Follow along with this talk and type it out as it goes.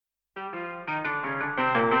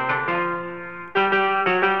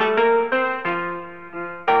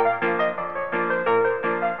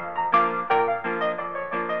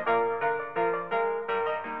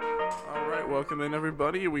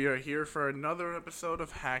everybody. We are here for another episode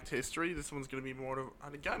of Hacked History. This one's going to be one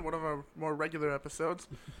of our more regular episodes.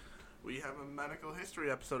 We have a medical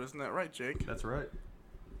history episode, isn't that right, Jake? That's right.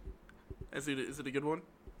 Is it a good one?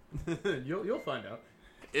 You'll find out.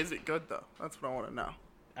 Is it good, though? That's what I want to know.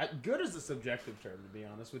 Good is a subjective term, to be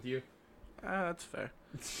honest with you. That's fair.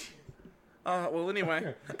 Well,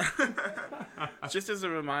 anyway, just as a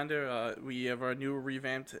reminder, we have our new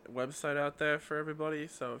revamped website out there for everybody,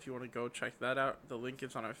 so if you want to go check that out, the link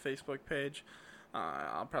is on our Facebook page.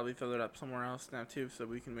 I'll probably throw that up somewhere else now, too, so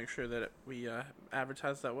we can make sure that we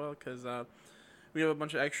advertise that well, because we have a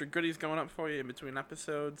bunch of extra goodies going up for you in between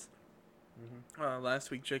episodes. Mm-hmm. Last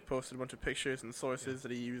week, Jake posted a bunch of pictures and sources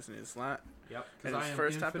that he used in his Yep, because I am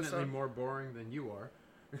first infinitely episode. more boring than you are.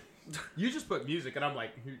 You just put music, and I'm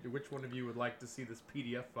like, which one of you would like to see this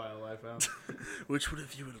PDF file I found? Which one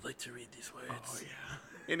of you would like to read these words? Oh,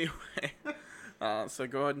 yeah. Anyway, so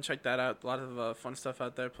go ahead and check that out. A lot of fun stuff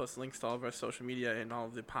out there, plus links to all of our social media and all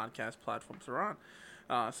of the podcast platforms we're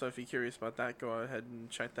on. So if you're curious about that, go ahead and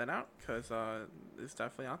check that out, because it's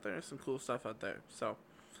definitely out there. There's some cool stuff out there. So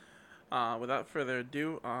without further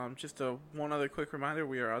ado, just one other quick reminder,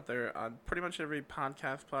 we are out there on pretty much every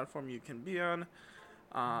podcast platform you can be on.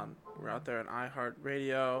 We're out there on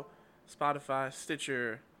iHeartRadio, Spotify,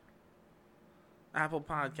 Stitcher, Apple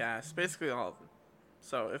Podcasts, basically all of them.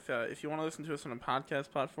 So if you want to listen to us on a podcast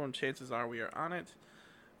platform, chances are we are on it.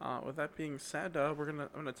 With that being said, I'm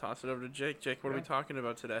gonna toss it over to Jake. Jake, what are we talking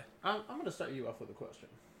about today? I'm gonna start you off with a question.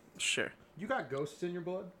 Sure. You got ghosts in your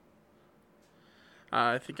blood?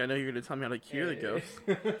 I think I know you're gonna tell me how to cure the ghost.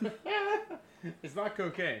 It's not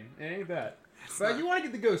cocaine. It ain't that. But you want to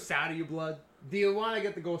get the ghosts out of your blood? Do you want to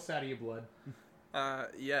get the ghosts out of your blood?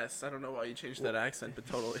 Yes. I don't know why you changed that accent, but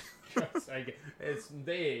totally.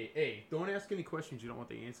 Don't ask any questions you don't want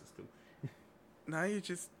the answers to. Now you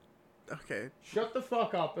just... Okay. Shut the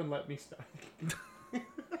fuck up and let me start.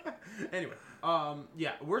 Anyway,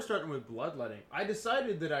 yeah, we're starting with bloodletting. I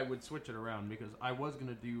decided that I would switch it around because I was going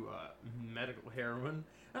to do medical heroin.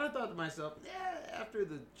 And I thought to myself, after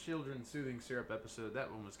the children soothing syrup episode,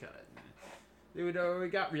 that one was kind of... We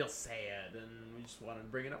got real sad, and we just wanted to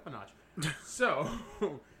bring it up a notch. So,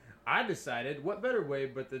 I decided, what better way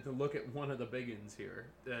but to look at one of the big ones here,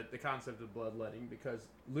 the concept of bloodletting, because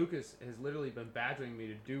Lucas has literally been badgering me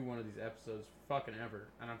to do one of these episodes fucking ever,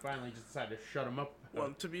 and I finally just decided to shut him up.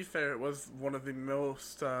 Well, to be fair, it was one of the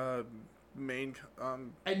most main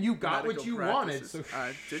and you got what you wanted, so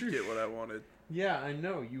I did get what I wanted. Yeah, I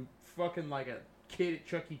know. You fucking like a kid at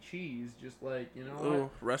Chuck E. Cheese, just like, you know. Oh,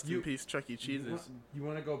 rest in peace, Chuck E. Cheese's. You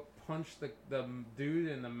want to go punch the dude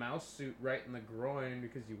in the mouse suit right in the groin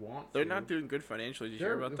because you want to. They're not doing good financially. Did you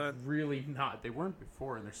hear about that? Really not. They weren't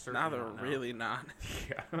before, and they're certainly now. They're really not.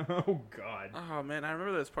 Yeah. Oh, God. Oh, man. I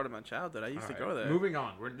remember that as part of my childhood. I used to go there. Moving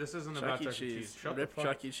on. This isn't about Chuck E. Cheese. Rip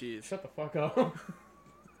Chuck E. Cheese. Shut the fuck up.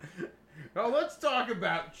 Now let's talk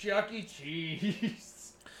about Chuck E. Cheese.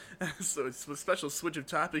 So it's a special switch of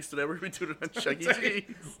topics today. We're going to be doing it on Chuck E.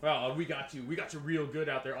 Cheese. Well, we got you. We got you real good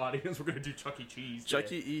out there, audience. We're going to do Chuck E. Cheese today.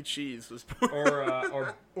 Chuck E. Cheese was...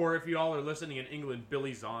 or if you all are listening in England,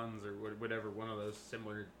 Billy Zon's or whatever, one of those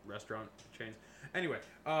similar restaurant chains. Anyway,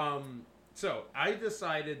 so I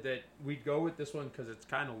decided that we'd go with this one because it's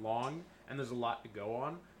kind of long and there's a lot to go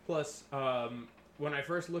on. Plus, when I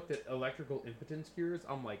first looked at electrical impotence cures,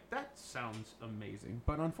 I'm like, that sounds amazing.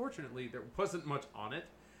 But unfortunately, there wasn't much on it,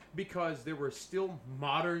 because there were still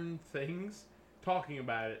modern things talking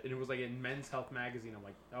about it, and it was like in Men's Health magazine. I'm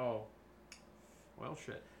like, oh, well,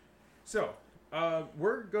 shit. So,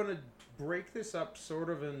 we're gonna break this up sort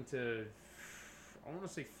of into, I want to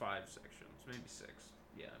say 5 sections, maybe 6.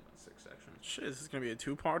 Yeah, about 6 sections. Shit, is this gonna be a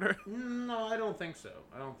 2-parter? No, I don't think so.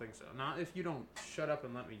 Not if you don't shut up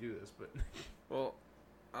and let me do this, but... Well...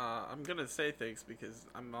 I'm going to say things because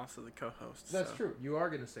I'm also the co-host. That's true. You are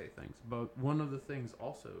going to say things. But one of the things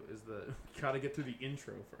also is that you got to get through the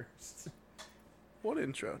intro first. What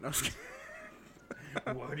intro? No,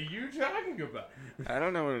 what are you talking about? I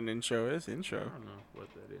don't know what an intro is. I don't know what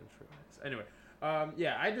that intro is. Anyway,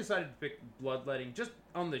 yeah, I decided to pick bloodletting just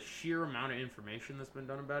on the sheer amount of information that's been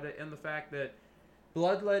done about it and the fact that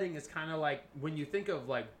bloodletting is kind of like, when you think of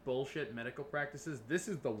like bullshit medical practices, this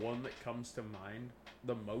is the one that comes to mind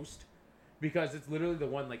the most, because it's literally the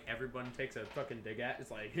one like everyone takes a fucking dig at. It's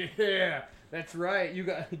like, yeah, that's right, you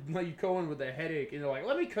got like, you go in with a headache and they're like,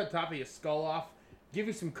 let me cut top of your skull off, give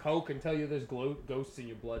you some coke and tell you there's ghosts in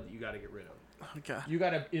your blood that you got to get rid of. Oh, God. You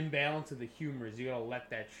got to imbalance of the humors, you got to let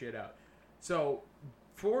that shit out. So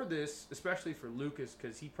for this, especially for Lucas,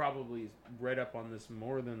 because he probably read up on this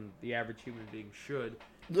more than the average human being should,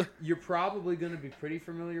 you're probably going to be pretty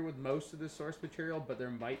familiar with most of the source material, but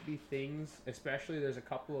there might be things, especially there's a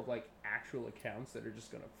couple of like actual accounts that are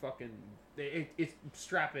just going to fucking, it's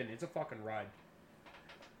strap in, it's a fucking ride.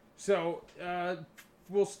 So,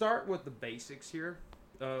 we'll start with the basics here.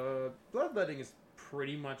 Bloodletting is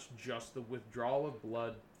pretty much just the withdrawal of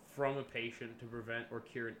blood from a patient to prevent or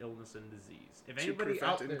cure an illness and disease. If anybody prevent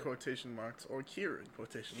out there, in quotation marks or cure in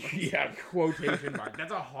quotation marks. yeah, quotation mark.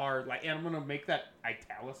 That's a hard, like, and I'm gonna make that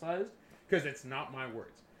italicized because it's not my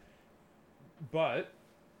words. But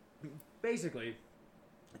basically,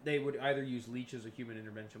 they would either use leeches or human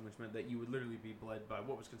intervention, which meant that you would literally be bled by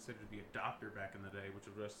what was considered to be a doctor back in the day, which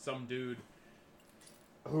was just some dude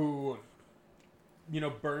who, you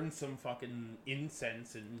know, burned some fucking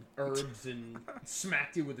incense and herbs and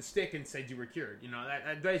smacked you with a stick and said you were cured. You know,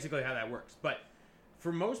 that's basically how that works. But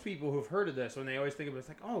for most people who've heard of this, when they always think of it, it's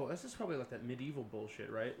like, oh, this is probably like that medieval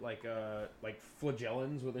bullshit, right? Like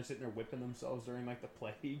flagellants where they're sitting there whipping themselves during like the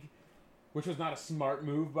plague, which was not a smart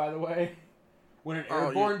move, by the way. When an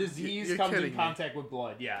airborne disease comes in contact with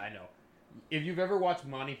blood. Yeah, I know. If you've ever watched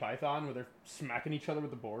Monty Python where they're smacking each other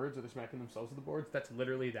with the boards or they're smacking themselves with the boards, that's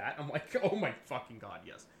literally that. I'm like, oh my fucking god,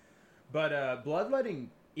 yes. But bloodletting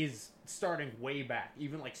is starting way back,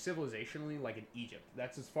 even like civilizationally, like in Egypt.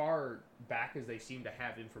 That's as far back as they seem to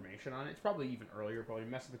have information on it. It's probably even earlier, probably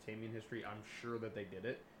Mesopotamian history. I'm sure that they did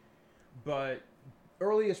it. But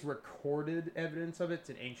earliest recorded evidence of it's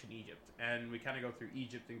in ancient Egypt. And we kind of go through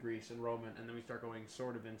Egypt and Greece and Roman, and then we start going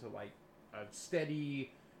sort of into like a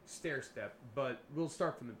steady stair step, but we'll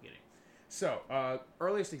start from the beginning. So,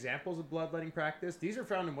 earliest examples of bloodletting practice, these are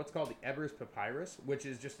found in what's called the Ebers Papyrus, which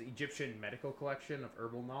is just the Egyptian medical collection of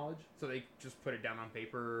herbal knowledge. So they just put it down on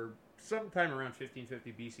paper sometime around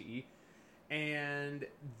 1550 BCE, and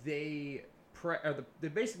they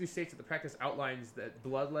basically states that the practice outlines that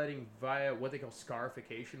bloodletting via what they call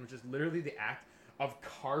scarification, which is literally the act of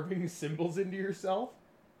carving symbols into yourself.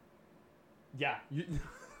 Yeah,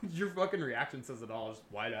 your fucking reaction says it all. Just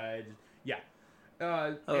wide-eyed. Yeah.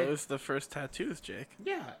 It was the first tattoos, Jake.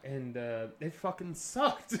 Yeah, and it fucking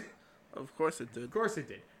sucked. Of course it did. Of course it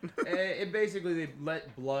did. It basically, they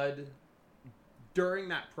let blood during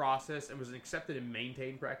that process and was an accepted and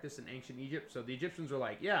maintained practice in ancient Egypt. So the Egyptians were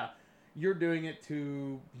like, yeah, you're doing it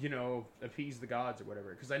to, you know, appease the gods or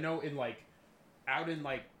whatever. Because I know in like, out in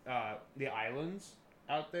like the islands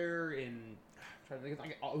out there in, I'm trying to think,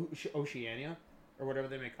 like Oceania or whatever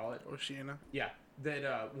they may call it. Oceania. Yeah.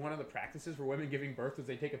 That one of the practices for women giving birth is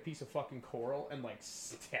they take a piece of fucking coral and like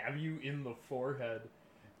stab you in the forehead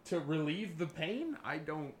to relieve the pain. I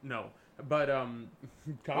don't know, but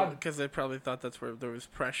God, because they probably thought that's where there was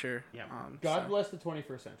pressure. Yeah, God bless the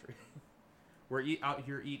 21st century. We're out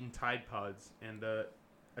here eating Tide Pods and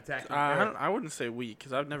attacking. I wouldn't say we,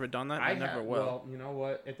 because I've never done that. And I never will. Well, you know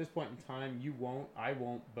what? At this point in time, you won't. I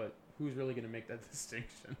won't. But who's really going to make that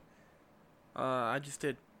distinction? I just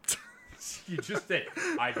did. You just did.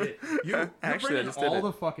 I did. You're bringing all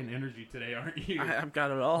the fucking energy today, aren't you? I've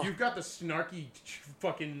got it all. You've got the snarky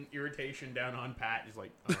fucking irritation down on pat. He's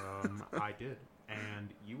like, I did. And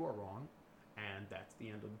you are wrong. And that's the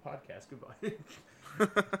end of the podcast. Goodbye.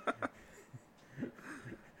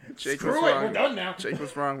 Jake Screw was it, wrong. we're done now. Jake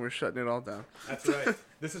was wrong. We're shutting it all down. That's right.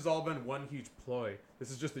 This has all been one huge ploy.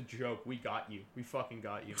 This is just a joke. We got you. We fucking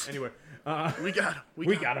got you. Anyway. We got him.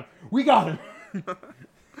 We got him. We got him.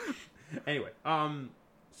 Anyway,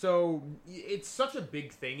 so it's such a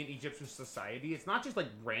big thing in Egyptian society. It's not just like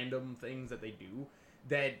random things that they do.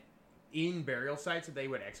 That in burial sites that they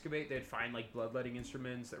would excavate, they'd find like bloodletting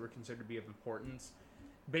instruments that were considered to be of importance.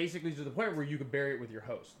 Basically to the point where you could bury it with your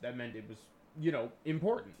host. That meant it was, you know,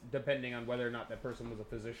 important, depending on whether or not that person was a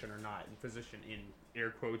physician or not. And physician in air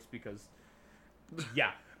quotes because,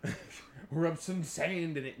 yeah, rub some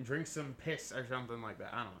sand in it and drink some piss or something like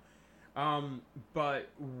that. I don't know. But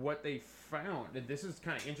what they found, and this is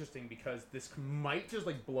kind of interesting because this might just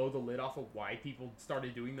like blow the lid off of why people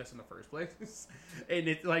started doing this in the first place. And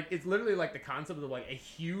it's literally like the concept of like a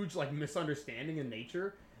huge like misunderstanding in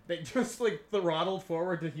nature that just like throttled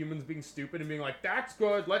forward to humans being stupid and being like, that's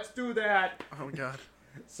good, let's do that. Oh god.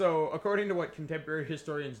 So according to what contemporary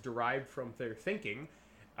historians derived from their thinking,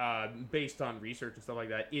 based on research and stuff like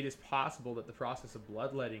that, it is possible that the process of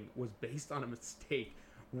bloodletting was based on a mistake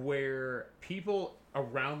where people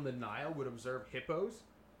around the Nile would observe hippos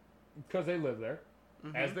because they live there,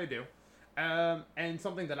 as they do. And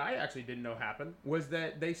something that I actually didn't know happened was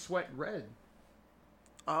that they sweat red.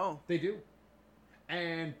 Oh. They do.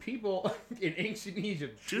 And people in ancient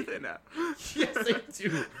Egypt... Do they now? Yes, they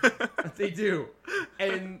do. They do.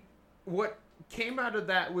 And what came out of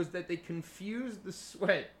that was that they confused the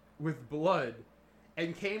sweat with blood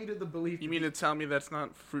and came to the belief... You mean to tell me that's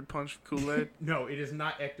not fruit punch Kool-Aid? No, it is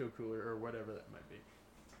not Ecto Cooler or whatever that might be.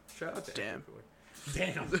 Shout out to Damn. Ecto Cooler.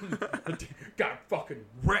 Damn. Got fucking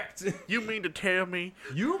wrecked. You mean to tell me?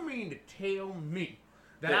 You mean to tell me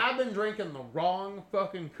that Yeah. I've been drinking the wrong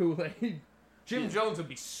fucking Kool-Aid? Jim Jones would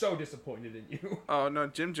be so disappointed in you. Oh no,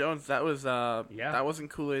 Jim Jones. That was Yeah. That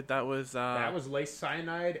wasn't Kool-Aid. That was That was laced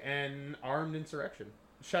cyanide and armed insurrection.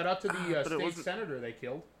 Shout out to the but it state wasn't- senator they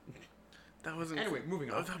killed. That wasn't. Anyway, moving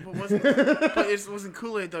on. But it wasn't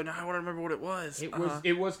Kool-Aid though. Now I want to remember what it was.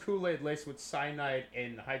 It was Kool-Aid laced with cyanide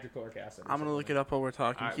and hydrochloric acid. I'm gonna look it up while we're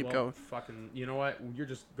talking. Keep going. Fucking, you know what? You're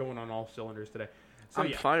just going on all cylinders today. So I'm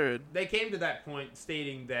yeah, fired. they came to that point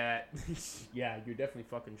stating that, yeah, you definitely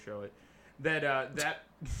fucking show it. That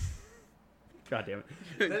God damn it.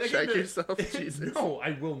 That they Check came to- yourself, Jesus. No,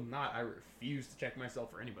 I will not. I refuse to check myself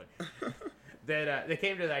for anybody. That they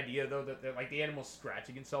came to the idea though that like the animal's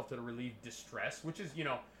scratching itself to relieve distress, which is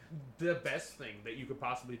the best thing that you could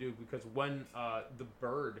possibly do, because when the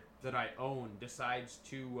bird that I own decides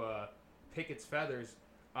to pick its feathers,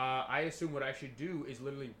 I assume what I should do is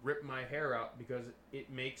literally rip my hair out because it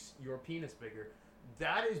makes your penis bigger.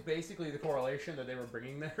 That is basically the correlation that they were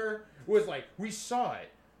bringing there. Was like, we saw it.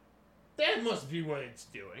 That must be what it's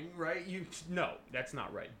doing, right? No, that's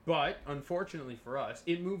not right. But unfortunately for us,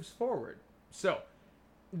 it moves forward. So,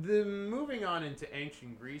 moving on into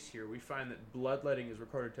ancient Greece here, we find that bloodletting is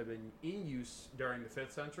recorded to have been in use during the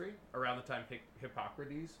 5th century, around the time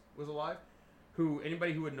Hippocrates was alive.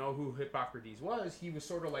 Anybody who would know who Hippocrates was, he was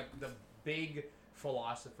sort of like the big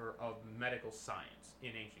philosopher of medical science in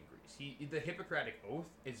ancient Greece. The Hippocratic Oath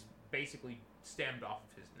is basically stemmed off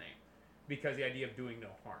of his name, because the idea of doing no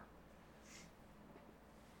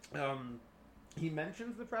harm. He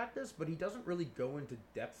mentions the practice, but he doesn't really go into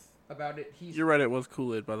depth about it. You're right. It was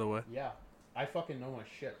Kool-Aid, by the way. Yeah, I fucking know my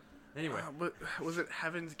shit. Anyway, but was it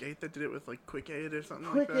Heaven's Gate that did it with like Quick Aid or something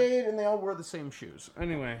like that? Quick Aid, and they all wore the same shoes.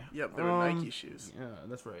 Anyway. Yep, they were Nike shoes. Yeah,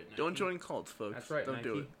 that's right. Nike. Don't join cults, folks. That's right. Don't Nike.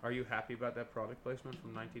 do it. Are you happy about that product placement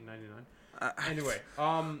from 1999? Anyway,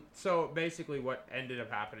 so basically what ended up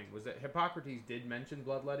happening was that Hippocrates did mention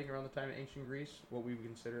bloodletting around the time of ancient Greece, what we would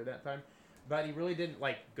consider at that time, but he really didn't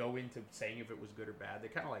go into saying if it was good or bad. They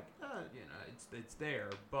kind of it's there,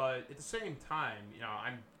 but at the same time,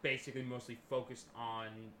 I'm basically mostly focused on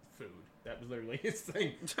food. That was literally his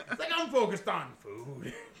thing. It's like, I'm focused on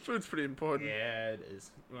food. Food's pretty important. Yeah, it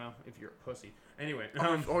is. Well, if you're a pussy. Anyway,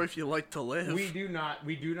 or if you like to live. we do not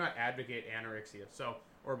advocate anorexia,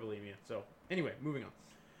 or bulimia. So anyway, moving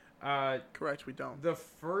on. Correct, we don't. The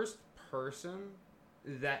first person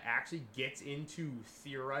that actually gets into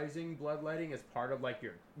theorizing bloodletting as part of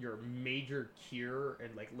your major cure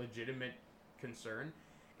and legitimate concern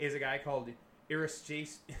is a guy called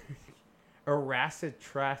Erasistratus.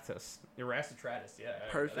 Erasistratus, yeah.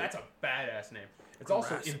 Perfect. That's a badass name. It's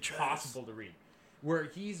also Erasistratus. impossible to read. Where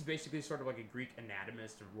he's basically sort of like a Greek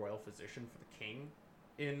anatomist and royal physician for the king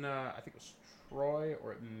in, I think it was Troy,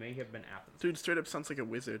 or it may have been Athens. Dude, straight up sounds like a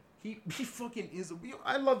wizard. He fucking is.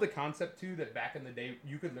 I love the concept, too, that back in the day,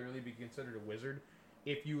 you could literally be considered a wizard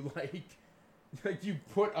if you, you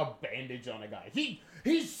put a bandage on a guy. He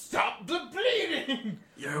stopped the bleeding!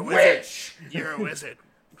 You're a wizard. Witch! You're a wizard.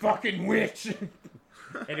 Fucking witch!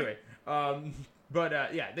 Anyway,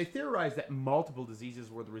 yeah, they theorized that multiple diseases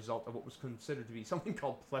were the result of what was considered to be something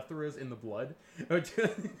called plethoras in the blood. It's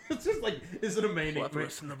just it's an amazing...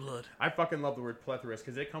 Plethoras in the blood. I fucking love the word plethoras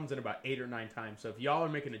because it comes in about 8 or 9 times. So if y'all are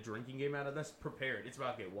making a drinking game out of this, prepare it. It's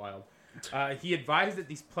about to get wild. He advised that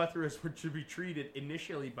these plethoras were to be treated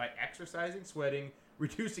initially by exercising, sweating,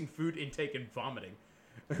 reducing food intake, and vomiting.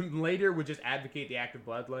 Later would just advocate the act of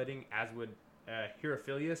bloodletting, as would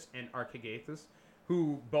Herophilius and Archigathus,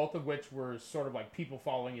 who both of which were sort of like people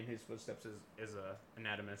following in his footsteps as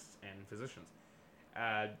anatomists and physicians.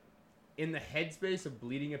 In the headspace of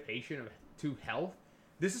bleeding a patient to health,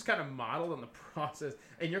 this is kind of modeled on the process,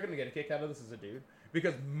 and you're going to get a kick out of this as a dude,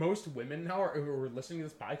 because most women now who are listening to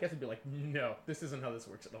this podcast would be like, no, this isn't how this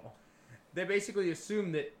works at all. They basically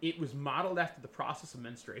assume that it was modeled after the process of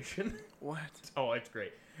menstruation. What? Oh, it's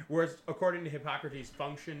great. Whereas, according to Hippocrates,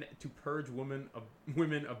 function to purge women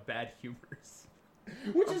of bad humors.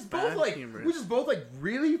 Which is both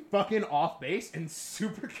really fucking off base and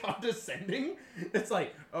super condescending. It's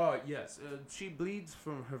like, oh yes, she bleeds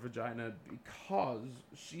from her vagina because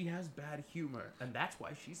she has bad humor, and that's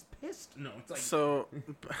why she's pissed. No, it's like, So,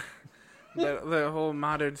 the whole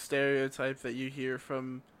modern stereotype that you hear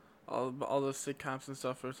from all the sitcoms and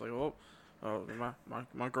stuff. Where it's like, oh,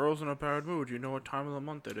 my girl's in a bad mood. You know what time of the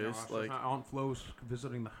month it is? No, like Aunt Flo's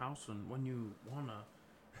visiting the house, and when you wanna,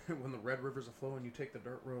 when the Red River's a flowing, you take the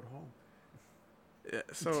dirt road home. yeah.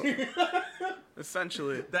 So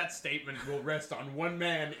essentially, That statement will rest on one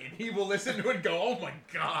man, and he will listen to it and go, "Oh my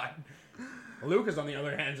god." Lucas, on the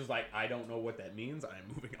other hand, is like, "I don't know what that means. I'm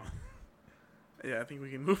moving on." yeah, I think we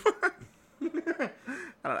can move on.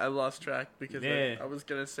 I lost track because Yeah. I was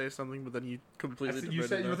gonna say something, but then you completely. You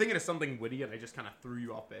said you were thinking of something witty, and I just kind of threw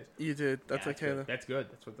you off base. You did. That's Yeah, okay. good. Though. That's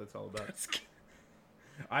good. That's what that's all about. That's good.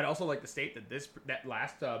 I'd also like to state that that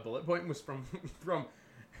last bullet point was from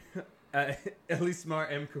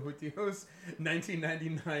Elismar M. Kahutios'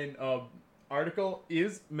 1999 article.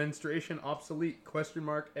 Is menstruation obsolete? ?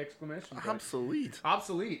 Exclamation point. Obsolete.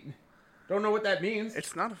 Obsolete. Don't know what that means.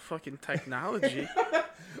 It's not a fucking technology.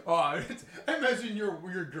 I imagine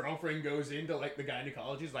your girlfriend goes into like the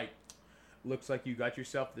gynecology, like, looks like you got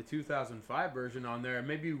yourself the 2005 version on there.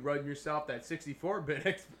 Maybe you run yourself that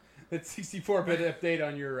 64-bit update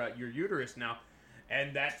on your uterus now,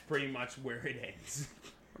 and that's pretty much where it ends.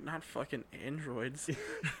 Not fucking androids.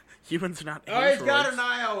 Humans are not Oh, androids. it's got an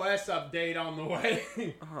iOS update on the way.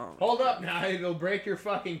 Oh. Hold up now, it'll break your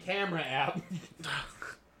fucking camera app.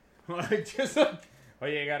 Oh,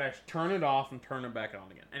 you gotta turn it off and turn it back on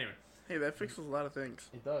again. Anyway. Hey, that fixes a lot of things.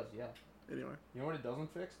 It does, yeah. Anyway. You know what it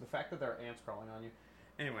doesn't fix? The fact that there are ants crawling on you.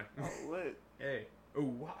 Anyway. Oh, lit. Hey.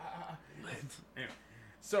 Ooh. Anyway.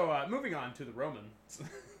 So, moving on to the Romans.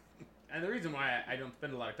 And the reason why I don't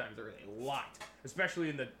spend a lot of time is there really a lot, especially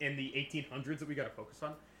in the 1800s that we got to focus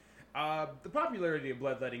on. The popularity of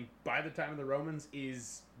bloodletting by the time of the Romans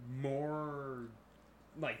is more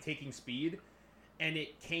like taking speed, and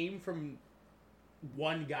it came from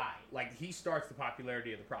one guy. Like, he starts the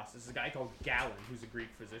popularity of the process. A guy called Galen, who's a Greek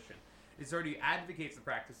physician. He already advocates the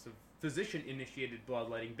practice of physician-initiated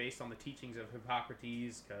bloodletting based on the teachings of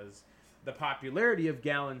Hippocrates, because the popularity of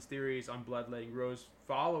Galen's theories on bloodletting rose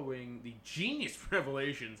following the genius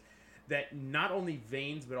revelations that not only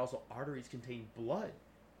veins but also arteries contain blood.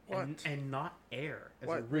 What? And not air, as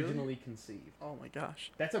What, originally conceived. Oh my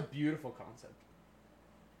gosh. That's a beautiful concept.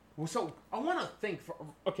 Well, so I want to think for.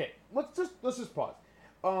 Okay, let's just pause.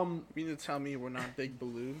 You mean to tell me we're not big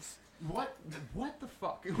balloons? What the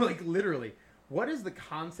fuck? Like, literally, what is the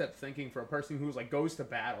concept thinking for a person who's like goes to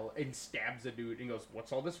battle and stabs a dude and goes,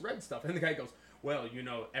 "What's all this red stuff?" And the guy goes, "Well, you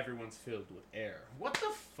know, everyone's filled with air." What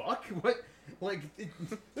the fuck? What? Like,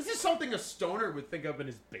 this is something a stoner would think of in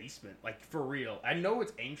his basement. Like, for real. I know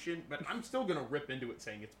it's ancient, but I'm still gonna rip into it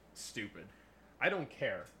saying it's stupid. I don't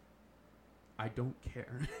care. I don't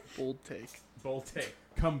care. Bold take. Bold take.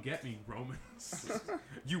 Come get me, Romans.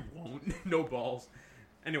 You won't. No balls.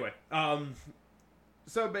 Anyway,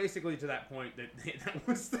 so basically to that point, that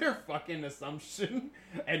was their fucking assumption.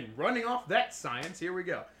 And running off that science, here we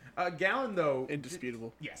go. Galen, though...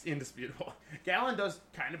 Indisputable. Yes, indisputable. Galen does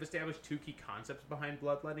kind of establish two key concepts behind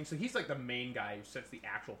bloodletting. So he's like the main guy who sets the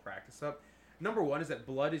actual practice up. Number one is that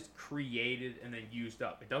blood is created and then used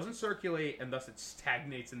up. It doesn't circulate, and thus it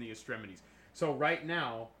stagnates in the extremities. So right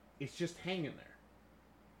now, it's just hanging there.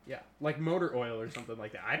 Yeah, like motor oil or something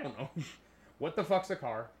like that. I don't know. What the fuck's a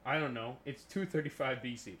car? I don't know. It's 235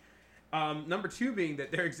 BC. Number two being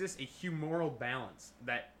that there exists a humoral balance,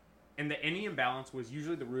 and that any imbalance was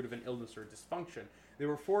usually the root of an illness or dysfunction. There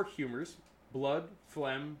were four humors: blood,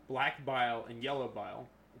 phlegm, black bile, and yellow bile.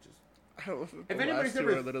 Which is, I don't know if If the anybody's last two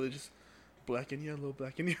ever- are literally just black and yellow,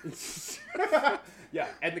 black and yellow. yeah,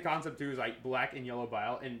 and the concept too is like black and yellow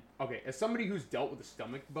bile. And okay, as somebody who's dealt with a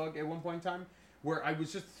stomach bug at one point in time, where I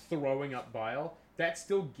was just throwing up bile, that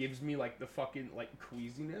still gives me like the fucking like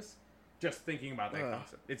queasiness just thinking about that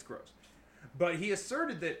concept. It's gross. But he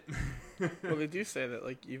asserted that Well, they do say that,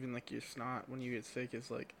 like, even, like, your snot, when you get sick,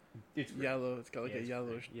 is, like, it's great. yellow. It's got, like, Yeah, a it's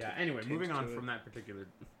yellowish great. Yeah, anyway, tinge moving on to it. from that particular...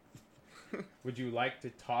 Would you like to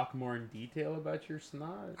talk more in detail about your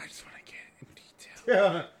snot? I just want to get in detail.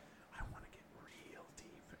 Yeah. I want to get real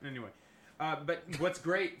deep. Anyway, but what's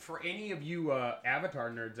great for any of you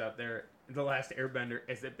Avatar nerds out there, The Last Airbender,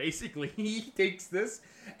 is that basically he takes this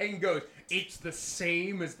and goes, it's the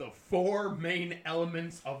same as the four main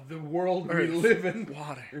elements of the world we Earth, live in.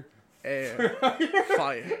 Water, air,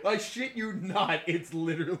 fire. I shit you not, it's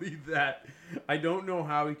literally that. I don't know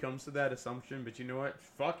how he comes to that assumption, but you know what?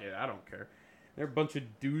 Fuck it, I don't care. There are a bunch of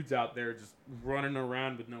dudes out there just running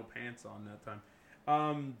around with no pants on that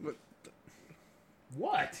time. But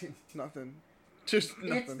What? nothing. Just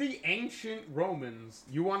nothing. It's the ancient Romans.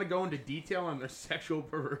 You want to go into detail on their sexual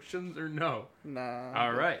perversions or no? Nah.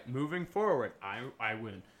 All right, moving forward. I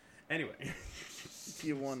win. Anyway.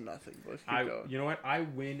 You won nothing, boys. Keep going. You know what? I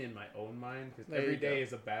win in my own mind because every day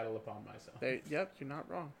is a battle upon myself. Yep, you're not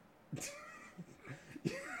wrong.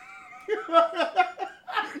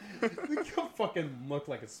 You fucking look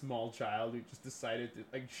like a small child who just decided to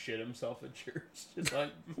like shit himself at church. Just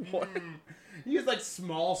like what? He was like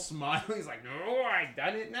small smile. He's like, no, I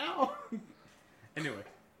done it now. Anyway,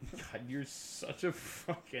 God, you're such a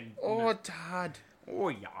fucking. Oh, Dad. Oh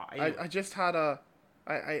yeah. I just had a.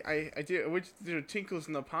 I did. Which there tinkles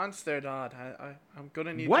in the pants there, Dad. I'm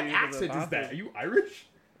gonna need. What to accent is that? Are you Irish?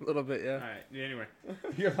 A little bit, yeah. All right. Anyway,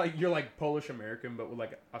 you're like Polish American, but with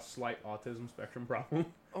like a slight autism spectrum problem.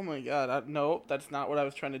 Oh my God! No, that's not what I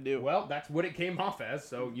was trying to do. Well, that's what it came off as,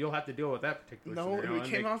 so you'll have to deal with that particular scenario. No, it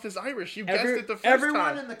came off as Irish. You guessed it the first everyone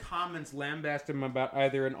time. in the comments lambasted him about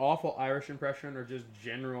either an awful Irish impression or just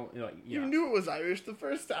general, like, You knew it was Irish the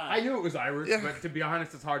first time. I knew it was Irish, Yeah. but to be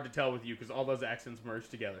honest, it's hard to tell with you because all those accents merge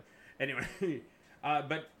together. Anyway,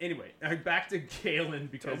 but anyway, back to Galen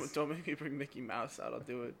because Don't make me bring Mickey Mouse out. I'll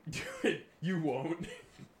do it. you won't.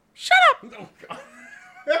 Shut up! Oh God.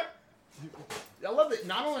 I love that.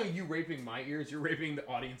 Not only are you raping my ears, you're raping the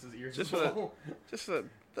audience's ears. Just as for well. Just so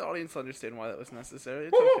the audience understand why that was necessary.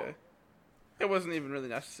 It's okay. It wasn't even really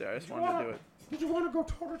necessary. I just wanted to do it. Did you want to go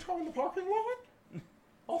toe to toe in the parking lot?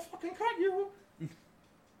 I'll fucking cut you.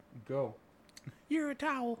 Go. You're a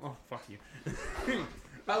towel. Oh, fuck you.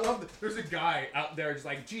 I love that. There's a guy out there just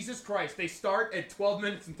like, Jesus Christ, they start at 12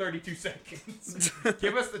 minutes and 32 seconds.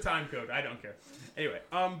 Give us the time code. I don't care. Anyway,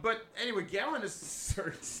 but anyway, Galen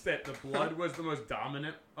asserts that the blood was the most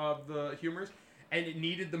dominant of the humors, and it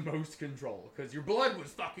needed the most control, because your blood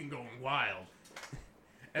was fucking going wild.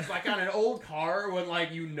 It's like on an old car when,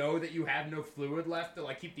 like, you know that you have no fluid left to,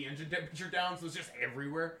 like, keep the engine temperature down, so it's just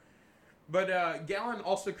everywhere. But Galen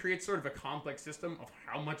also creates sort of a complex system of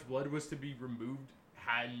how much blood was to be removed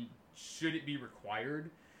and should it be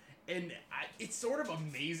required. And it's sort of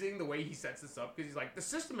amazing the way he sets this up, because he's like, the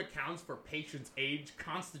system accounts for patient's age,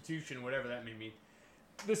 constitution, whatever that may mean,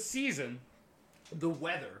 the season, the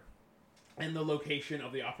weather, and the location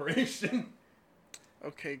of the operation.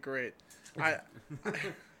 Okay, great. I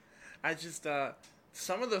just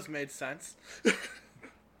some of those made sense.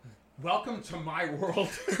 Welcome to my world.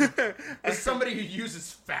 As somebody who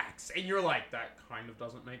uses facts, and you're like, that kind of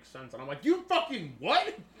doesn't make sense. And I'm like, you fucking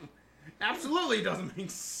what? Absolutely doesn't make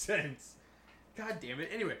sense. God damn it.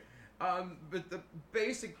 Anyway, but the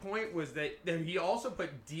basic point was that he also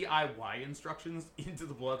put DIY instructions into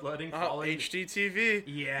the bloodletting. HDTV.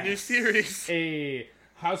 Yes. New series. A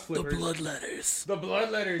house flippers. The bloodletters. The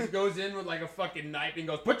bloodletters goes in with like a fucking knife and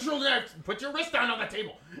goes, put your wrist down on the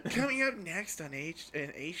table. Coming up next on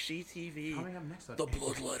HGTV. Coming up next on The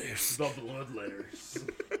bloodletters. The bloodletters.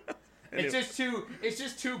 Anyway. It's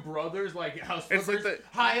just two brothers like house It's flippers. like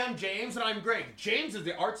Hi, I'm James and I'm Greg. James is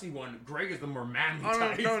the artsy one. Greg is the more manly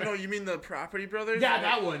type. No, you mean the Property Brothers? Yeah,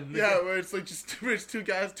 that one. Yeah, where it's like just two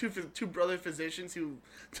guys, two brother physicians who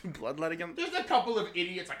do bloodletting him. There's a couple of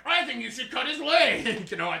idiots like, I think you should cut his leg.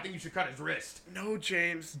 I think you should cut his wrist. No,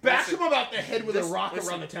 James. Bash him about the head with a rock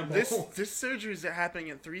around the temple. This surgery is happening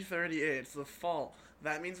at 3:38. It's the fall.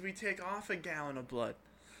 That means we take off a gallon of blood.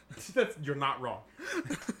 You're not wrong.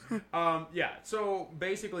 Yeah, so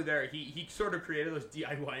basically there, he sort of created those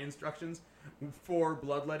DIY instructions for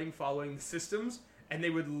bloodletting following the systems, and they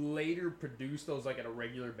would later produce those like at a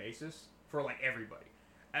regular basis for like everybody.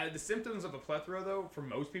 The symptoms of a plethora, though, for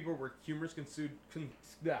most people were humors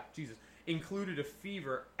included a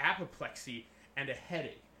fever, apoplexy, and a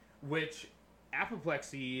headache, which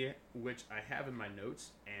apoplexy, which I have in my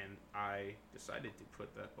notes, and I decided to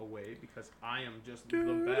put that away because I am just the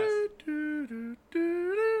best.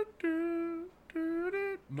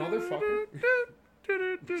 Motherfucker.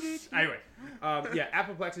 Anyway, yeah,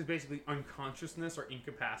 apoplexy is basically unconsciousness or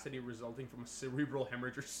incapacity resulting from a cerebral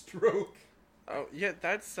hemorrhage or stroke. Oh, yeah,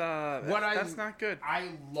 that's not good.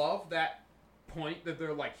 I love that point that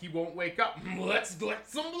they're like, he won't wake up. Let's let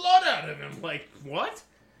some blood out of him. Like, what?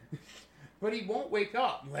 But he won't wake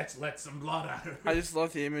up. Let's let some blood out of him. I just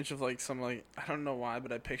love the image of like some like I don't know why,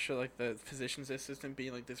 but I picture like the physician's assistant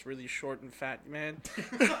being like this really short and fat man,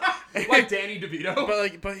 like Danny DeVito.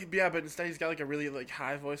 But instead he's got like a really like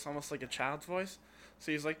high voice, almost like a child's voice.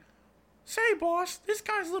 So he's like, "Say, boss, this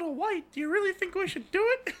guy's a little white. Do you really think we should do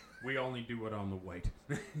it?" We only do it on the white.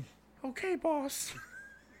 Okay, boss.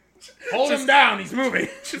 Hold him down, he's moving.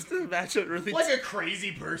 Just imagine really like a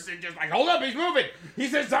crazy person, just like, hold up, he's moving.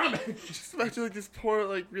 He's a zombie. Just imagine like this poor,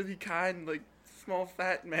 like really kind, like small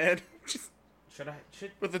fat man, just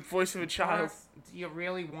with the voice of a child. Boss, do you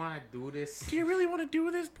really want to do this? Do you really want to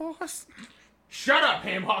do this, boss? Shut up,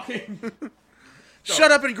 Ham Hawking.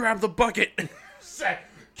 Shut up and grab the bucket. Say,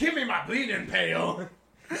 give me my bleeding pail.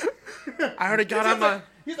 I already got on my...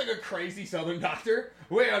 He's like a crazy southern doctor.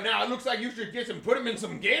 Well, now it looks like you should put him in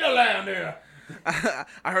some Gatorland here. I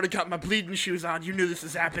already got my bleeding shoes on. You knew this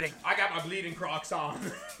was happening. I got my bleeding Crocs on.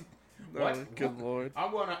 What? Oh, good lord. I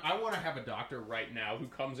wanna have a doctor right now who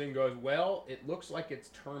comes in and goes, well, it looks like it's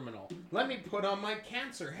terminal. Let me put on my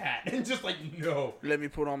cancer hat. And just like, no. Let me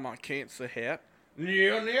put on my cancer hat.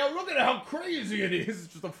 Yeah, look at how crazy it is.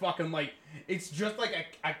 It's just a fucking, like, it's just like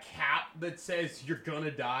a cap that says you're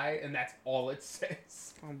gonna die, and that's all it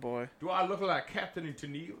says. Oh, boy. Do I look like Captain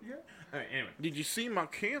Tennille here? Anyway. Did you see my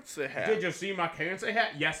cancer hat? Did you see my cancer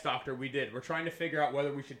hat? Yes, doctor, we did. We're trying to figure out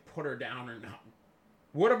whether we should put her down or not.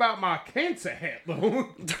 What about my cancer hat, though?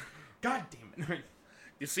 God damn it.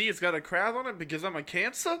 You see, it's got a crowd on it because I'm a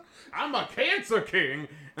cancer? I'm a cancer king.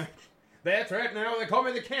 That's right, now they call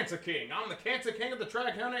me the Cancer King. I'm the Cancer King of the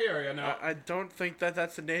Tri-County area now. I don't think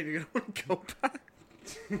that's the name you're going to go by.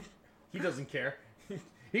 He doesn't care.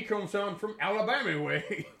 He comes on from Alabama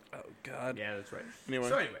way. Oh, God. Yeah, that's right. Anyway.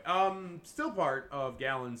 So anyway, still part of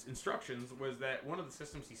Gallen's instructions was that one of the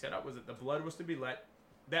systems he set up was that the blood was to be let,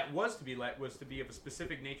 was to be of a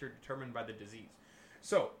specific nature determined by the disease.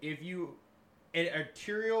 So, if you, an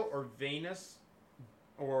arterial or venous,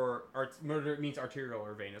 or murder means arterial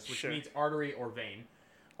or venous, which means artery or vein,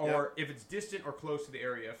 or if it's distant or close to the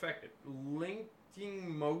area affected.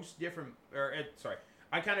 Linking most different,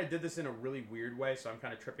 I kind of did this in a really weird way, so I'm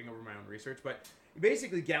kind of tripping over my own research, but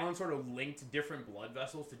basically Gallen sort of linked different blood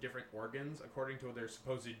vessels to different organs according to their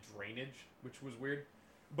supposed drainage, which was weird.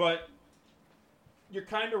 But you're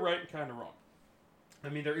kind of right and kind of wrong. I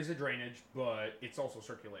mean, there is a drainage, but it's also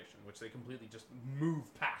circulation, which they completely just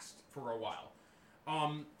move past for a while.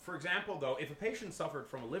 For example, though, if a patient suffered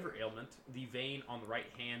from a liver ailment, the vein on the right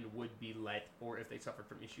hand would be let, or if they suffered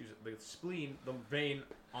from issues with the spleen, the vein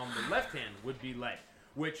on the left hand would be let,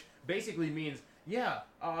 which basically means,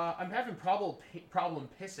 I'm having problem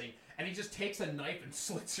pissing, and he just takes a knife and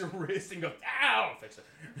slits your wrist and goes, ow, fix it.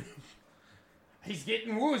 He's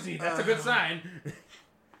getting woozy, that's a good sign.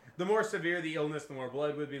 The more severe the illness, the more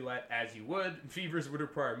blood would be let, as you would. Fevers would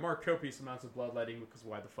require more copious amounts of bloodletting, because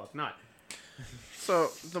why the fuck not?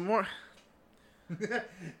 So, the more...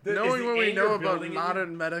 knowing what we know about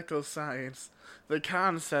modern medical science, the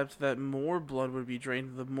concept that more blood would be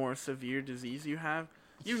drained the more severe disease you have,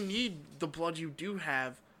 you need the blood you do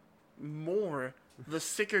have more the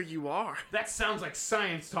sicker you are. That sounds like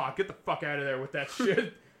science talk. Get the fuck out of there with that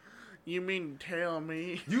shit. You mean tell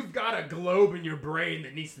me? You've got a globe in your brain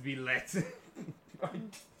that needs to be lit.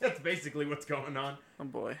 That's basically what's going on. Oh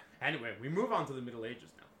boy. Anyway, we move on to the Middle Ages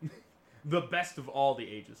now. The best of all the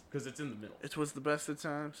ages, because it's in the middle. It was the best of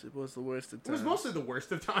times. It was the worst of times. It was mostly the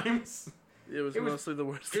worst of times. It was mostly the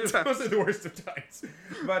worst of times. It was mostly the worst of times.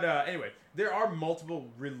 But anyway, there are multiple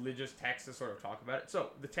religious texts that sort of talk about it.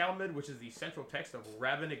 So, the Talmud, which is the central text of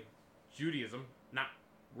Rabbinic Judaism, not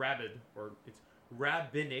Rabbid, or it's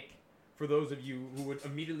Rabbinic, for those of you who would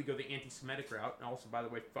immediately go the anti-Semitic route, and also, by the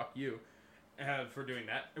way, fuck you for doing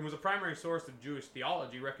that. It was a primary source of Jewish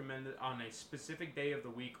theology recommended on a specific day of the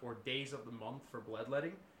week or days of the month for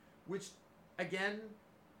bloodletting, which, again,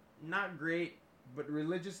 not great, but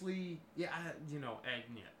religiously, anyway.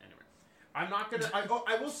 I'm not gonna,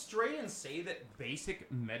 I will stray and say that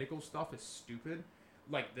basic medical stuff is stupid,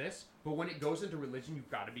 like this, but when it goes into religion,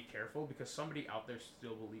 you've got to be careful, because somebody out there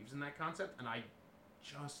still believes in that concept, and I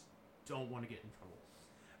just don't want to get in trouble.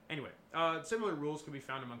 Anyway, similar rules can be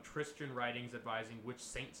found among Christian writings advising which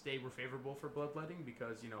saint's day were favorable for bloodletting,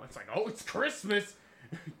 because, it's like, oh, it's Christmas!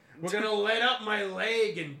 We're gonna let up my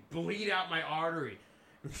leg and bleed out my artery.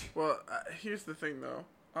 Well, here's the thing, though.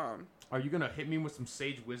 Are you gonna hit me with some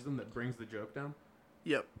sage wisdom that brings the joke down?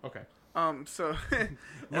 Yep. Okay. So...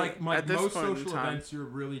 like most social events, you're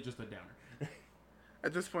really just a downer.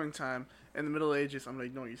 At this point in time, in the Middle Ages, I'm going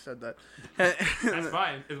to ignore you said that. That's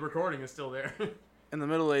fine. The recording is still there. In the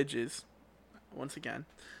Middle Ages, once again,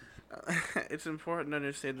 it's important to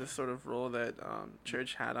understand the sort of role that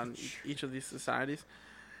church had on each of these societies.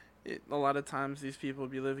 A lot of times, these people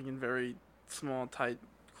would be living in very small, tight,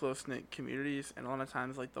 close-knit communities, and a lot of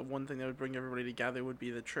times, like, the one thing that would bring everybody together would be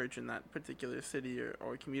the church in that particular city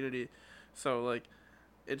or community. So, like,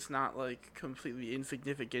 it's not, like, completely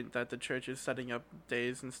insignificant that the church is setting up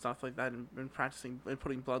days and stuff like that and practicing and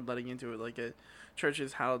putting bloodletting into it. Like,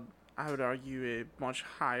 churches held, I would argue, a much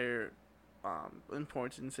higher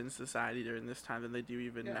importance in society during this time than they do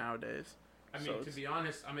even nowadays. I mean, to be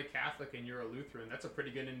honest, I'm a Catholic and you're a Lutheran. That's a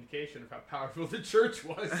pretty good indication of how powerful the church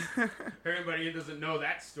was. For anybody who doesn't know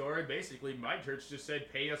that story, basically, my church just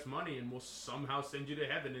said, pay us money and we'll somehow send you to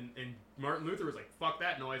heaven. And Martin Luther was like, fuck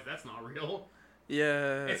that noise, that's not real.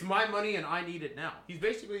 Yeah. It's my money and I need it now. He's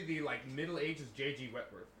basically the like Middle Ages J.G.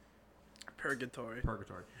 Wentworth. Purgatory.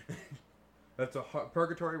 Purgatory. That's a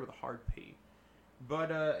purgatory with a hard P. But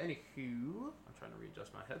anywho, I'm trying to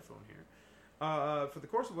readjust my headphone here. For the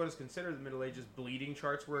course of what is considered the Middle Ages, bleeding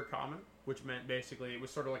charts were common, which meant basically it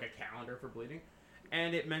was sort of like a calendar for bleeding,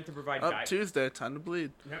 and it meant to provide Up Tuesday, time to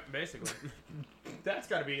bleed. Yep, basically. That's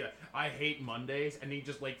got to be like, I hate Mondays, and he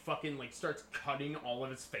just like fucking like starts cutting all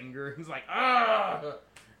of his fingers. He's like, ah,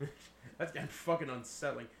 that's getting fucking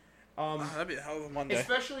unsettling. That'd be a hell of a Monday.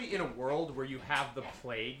 Especially in a world where you have the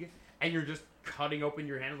plague and you're just cutting open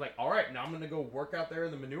your hands. Like, all right, now I'm gonna go work out there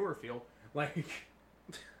in the manure field. Like,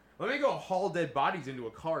 let me go haul dead bodies into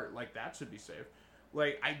a cart. Like, that should be safe.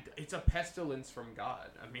 Like, it's a pestilence from God.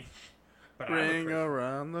 I mean. Ring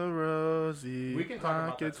around the rosy, we can talk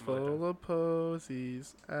pockets about that full of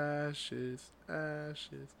posies, ashes,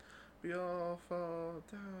 ashes, we all fall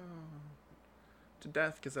down to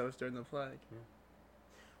death because I was during the flag. Yeah.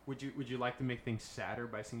 Would you like to make things sadder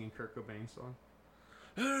by singing Kurt Cobain's song?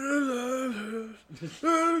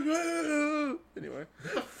 Anyway,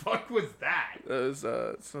 what the fuck was that? That was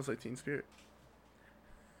Smells Like Teen Spirit.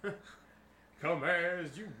 Come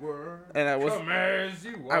as you were. And come as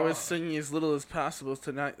you are. I was singing as little as possible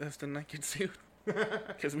to not get sued.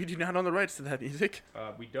 Because we do not own the rights to that music.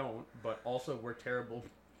 We don't, but also we're terrible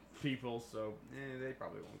people, so they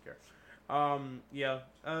probably won't care.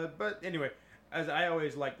 But anyway, as I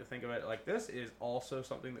always like to think of it, like this is also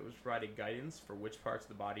something that was providing guidance for which parts of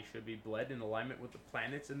the body should be bled in alignment with the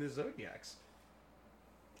planets and the zodiacs.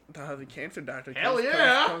 The cancer doctor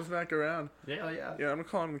comes back around. Hell yeah. Yeah, I'm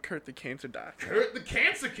calling him Kurt the Cancer Doctor. Kurt the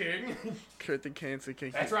Cancer King. Kurt the Cancer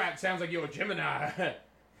King. That's right. Sounds like you're a Gemini.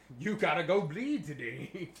 You gotta go bleed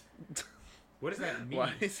today. What does that mean?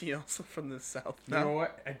 Why is he also from the South now? You know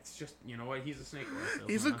what? It's just, you know what? He's a snake oil.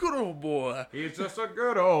 He's a good old boy. He's just a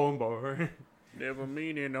good old boy. Never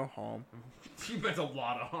meaning no harm. He meant a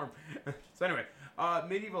lot of harm. So anyway,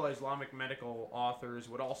 medieval Islamic medical authors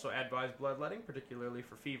would also advise bloodletting, particularly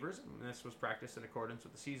for fevers, and this was practiced in accordance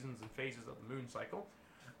with the seasons and phases of the moon cycle.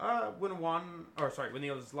 When the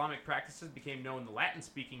Islamic practices became known in the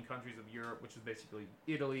Latin-speaking countries of Europe, which is basically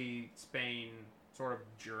Italy, Spain, sort of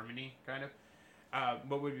Germany, kind of,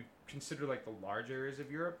 what would be considered like the large areas of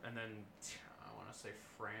Europe, and then I want to say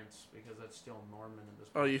France because that's still Norman in this.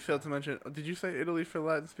 Oh, you failed to mention. Did you say Italy for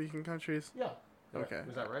Latin-speaking countries? Yeah. Okay.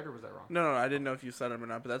 Was that right or was that wrong? No, I didn't know if you said them or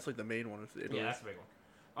not, but that's like the main one. Italy. Yeah, that's the big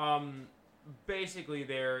one. Basically,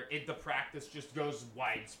 the practice just goes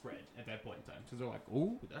widespread at that point in time. So they're like,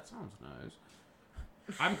 "Ooh, that sounds nice."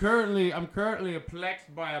 I'm currently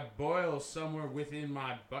perplexed by a boil somewhere within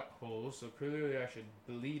my butthole, so clearly I should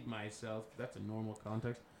bleed myself. That's a normal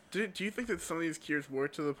context. Do you think that some of these cures were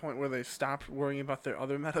to the point where they stopped worrying about their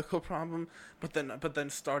other medical problem, but then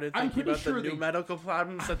started thinking about the new medical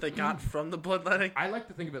problems that they got from the bloodletting? I like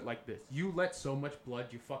to think of it like this: you let so much blood,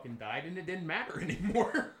 you fucking died, and it didn't matter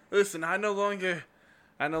anymore. Listen, I no longer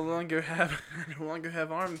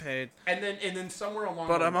have arm pain. And then somewhere along.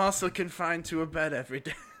 But I'm also confined to a bed every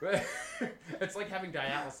day. It's like having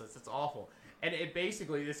dialysis. It's awful, and it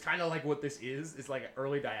basically it's kind of like what this is. It's like an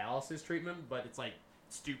early dialysis treatment, but it's like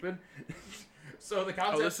stupid. So the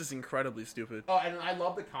concept. Oh, this is incredibly stupid. Oh, and I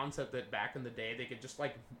love the concept that back in the day they could just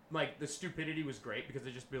like the stupidity was great because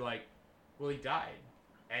they'd just be like, well, he died,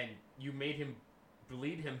 and you made him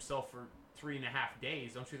bleed himself for 3.5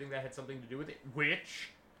 days. Don't you think that had something to do with it?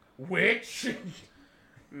 Which?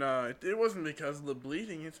 No, it wasn't because of the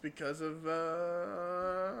bleeding. It's because of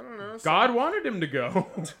I don't know. God wanted him to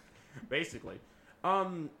go, basically.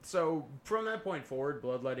 So from that point forward,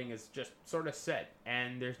 bloodletting is just sort of set,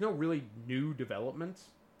 and there's no really new developments.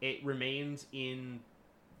 It remains in,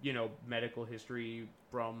 medical history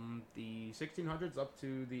from the 1600s up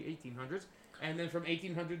to the 1800s, and then from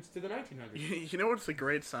 1800s to the 1900s. You know what's a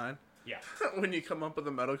great sign? Yeah. When you come up with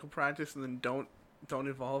a medical practice and then don't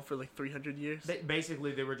evolve for like 300 years.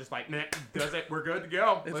 They were just like, nah, does it? We're good to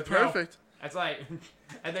go. It's Let's perfect. Go. It's like,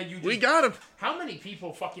 and then we got him. How many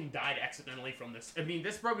people fucking died accidentally from this? I mean,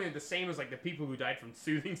 this is probably the same as like the people who died from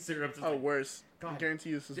soothing syrups. Oh, worse. God, I guarantee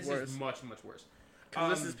you this is worse. This is much, much worse.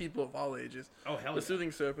 Because this is people of all ages. Oh, hell The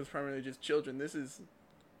soothing syrup is primarily just children. This is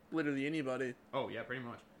literally anybody. Oh, yeah, pretty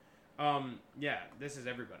much. Yeah, this is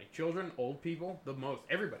everybody. Children, old people, the most.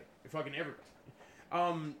 Everybody. Fucking everybody.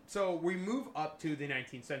 So we move up to the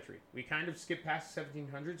 19th century. We kind of skip past the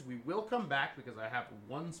 1700s. We will come back because I have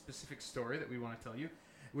one specific story that we want to tell you,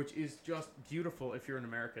 which is just beautiful if you're an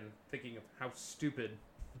American thinking of how stupid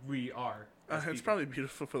we are. It's probably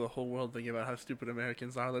beautiful for the whole world thinking about how stupid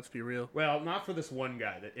Americans are. Let's be real. Well, not for this one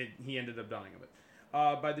guy that he ended up dying of it.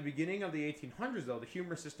 By the beginning of the 1800s, though, the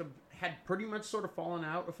humor system had pretty much sort of fallen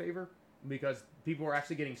out of favor because people were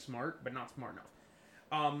actually getting smart, but not smart enough.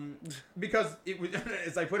 Because it was,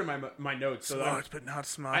 as I put in my notes, Smart, but not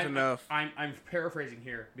smart enough. I'm paraphrasing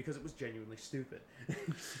here because it was genuinely stupid.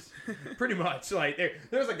 Pretty much, like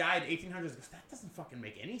there's a guy in the 1800s that goes, that doesn't fucking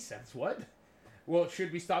make any sense. What? Well,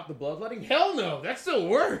 should we stop the bloodletting? Hell no, that still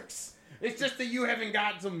works. It's just that you haven't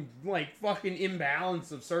got some, like, fucking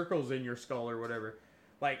imbalance of circles in your skull or whatever.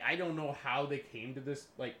 Like, I don't know how they came to this.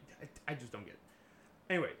 Like, I just don't get it.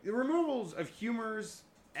 Anyway, the removals of humors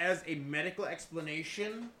as a medical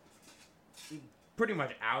explanation, pretty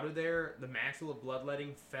much out of there. The mantle of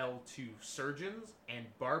bloodletting fell to surgeons and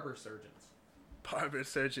barber surgeons. Barber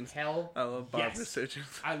surgeons. Hell, I love barber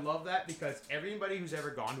surgeons. I love that because everybody who's ever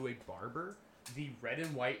gone to a barber, the red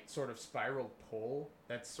and white sort of spiral pole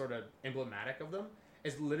that's sort of emblematic of them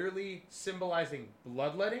is literally symbolizing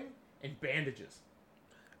bloodletting and bandages.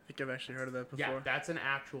 I think I've actually heard of that before. Yeah, that's an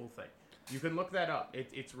actual thing. You can look that up.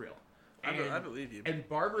 It's real. I believe you. And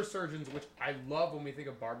barber surgeons, which I love when we think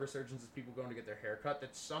of barber surgeons as people going to get their hair cut,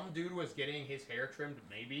 that some dude was getting his hair trimmed,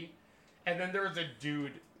 maybe, and then there was a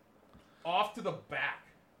dude off to the back,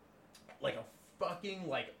 like a fucking,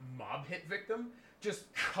 like, mob hit victim,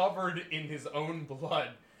 just covered in his own blood.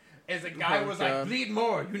 As a guy was like, bleed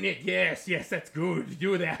more, you need, yes, that's good,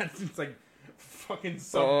 do that. It's like, fucking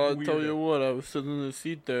so I'll weird. tell you what, I was sitting in the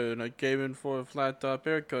seat there, and I came in for a flat top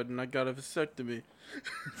haircut, and I got a vasectomy.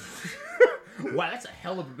 Wow, that's a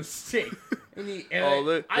hell of a mistake. They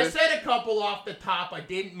said a couple off the top. I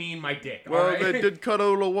didn't mean my dick. Well, all right? they did cut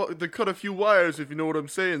they cut a few wires, if you know what I'm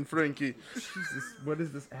saying, Frankie. Jesus, what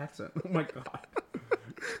is this accent? Oh my god.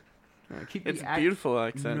 It's a beautiful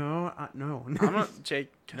accent. No, no. I'm not,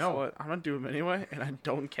 Jake, guess No. what? I'm going to do them anyway, and I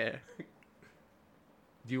don't care.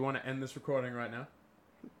 Do you want to end this recording right now?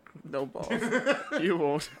 No balls. You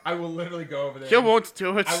won't. I will literally go over there. You won't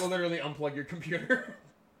do it. I will literally unplug your computer.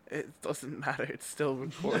 It doesn't matter. It's still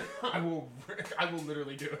recording. I will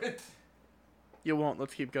literally do it. You won't.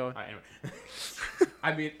 Let's keep going. Anyway.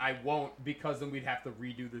 I mean, I won't because then we'd have to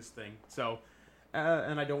redo this thing. So,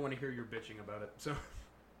 and I don't want to hear your bitching about it. So,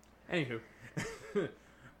 anywho,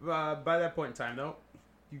 by that point in time, though,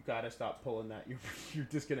 you gotta stop pulling that. You're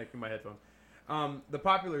disconnecting my headphones. The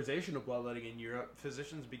popularization of bloodletting in Europe,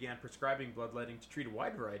 physicians began prescribing bloodletting to treat a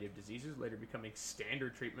wide variety of diseases, later becoming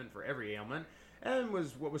standard treatment for every ailment, and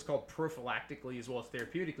was what was called prophylactically as well as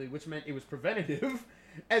therapeutically, which meant it was preventative,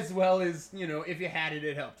 as well as, you know, if you had it,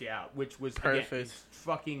 it helped you out, which was perfect. Again,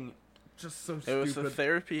 fucking just so stupid. It was a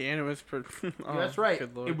therapy and it was Oh, that's right.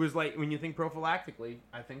 It was like, when you think prophylactically,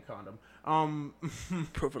 I think condom.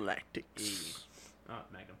 Prophylactics.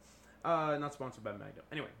 Magnum. Not sponsored by Magnum.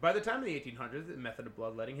 Anyway, by the time of the 1800s, the method of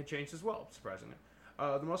bloodletting had changed as well, surprisingly.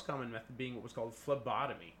 The most common method being what was called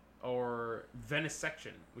phlebotomy, or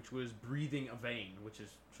venesection, which was breathing a vein, which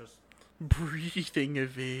is just... Breathing a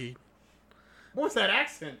vein. What was that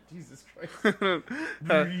accent? Jesus Christ.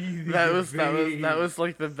 that was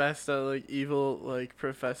like the best like evil like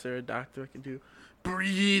professor or doctor can do.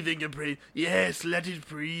 Breathing a brain. Yes, let it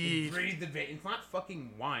breathe. Breathe the vein. It's not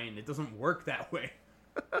fucking wine. It doesn't work that way.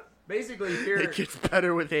 Basically, here... It gets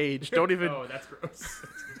better with age. Don't even... Oh, that's gross.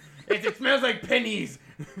 it smells like pennies.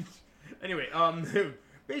 Anyway,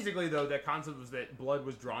 basically, though, the concept was that blood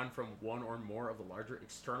was drawn from one or more of the larger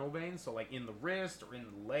external veins, so like in the wrist or in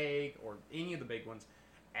the leg or any of the big ones,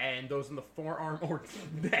 and those in the forearm or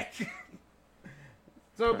neck.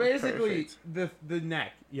 So basically, the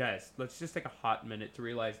neck. Yes, let's just take a hot minute to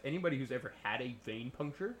realize anybody who's ever had a vein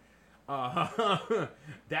puncture,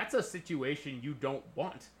 that's a situation you don't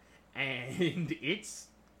want, and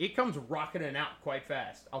it comes rocketing out quite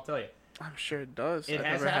fast. I'll tell you. I'm sure it does. It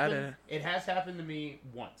has happened to me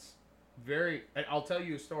once. I'll tell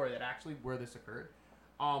you a story that actually where this occurred.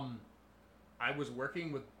 I was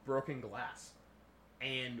working with broken glass,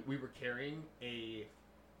 and we were carrying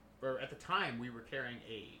at the time we were carrying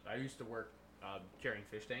I used to work carrying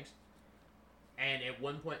fish tanks, and at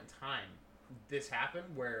one point in time, this happened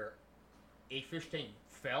where a fish tank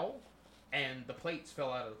fell, and the plates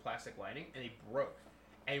fell out of the plastic lining, and they broke,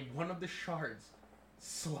 and one of the shards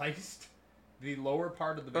sliced the lower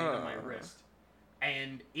part of the vein of my wrist,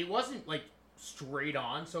 and it wasn't like straight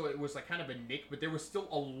on, so it was like kind of a nick, but there was still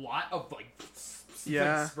a lot of like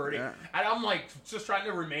spurting, and I'm like just trying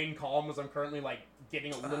to remain calm as I'm currently like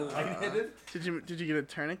getting a little lightheaded. Did you get a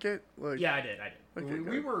tourniquet? Like, yeah, I did. Okay,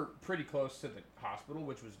 we were pretty close to the hospital,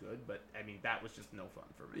 which was good, but I mean that was just no fun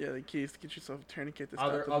for me. Yeah, the key is to get yourself a tourniquet.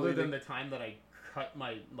 Other than the time that I cut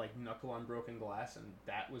my like knuckle on broken glass, and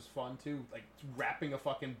that was fun too. Like wrapping a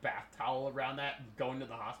fucking bath towel around that, and going to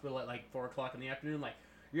the hospital at like 4:00 in the afternoon. Like,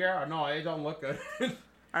 yeah, no, it don't look good.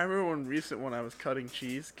 I remember one recent when I was cutting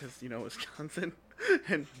cheese because Wisconsin,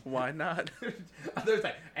 and why not? There's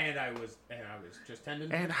like, and I was just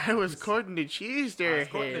tending. And I was cutting the cheese there. I was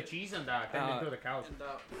cutting the cheese and tending to the cows. And,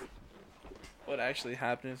 what actually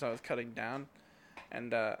happened is I was cutting down,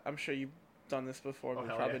 and I'm sure you've done this before, but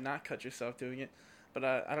probably not cut yourself doing it. But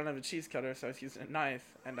I don't have a cheese cutter, so I was using a knife,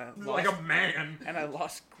 and I like a man. And I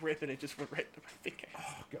lost grip, and it just went right to my finger.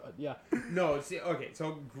 Oh god, yeah. No, see, okay,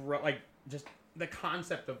 so like just the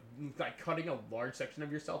concept of like cutting a large section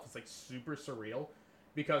of yourself is like super surreal,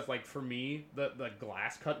 because like for me the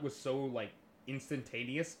glass cut was so like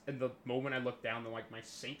instantaneous, and the moment I look down, then like my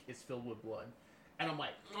sink is filled with blood, and I'm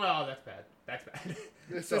like, oh, that's bad.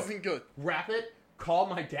 This isn't good. Wrap it. Call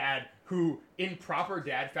my dad, who in proper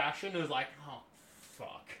dad fashion is like, oh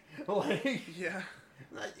fuck, like yeah.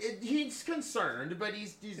 He's concerned, but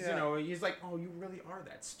he's you know, he's like, oh, you really are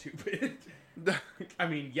that stupid. I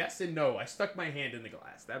mean, yes and no. I stuck my hand in the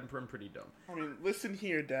glass. I'm pretty dumb. I mean, listen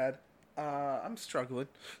here, Dad. I'm struggling.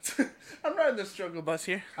 I'm riding the struggle bus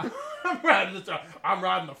here. I'm riding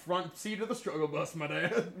the front seat of the struggle bus, my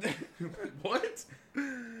dad. What?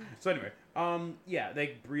 So anyway, yeah,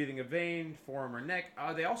 they breathing a vein, forearm or neck.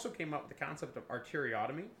 They also came up with the concept of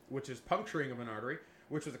arteriotomy, which is puncturing of an artery,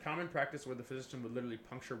 which was a common practice where the physician would literally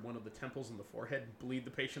puncture one of the temples in the forehead and bleed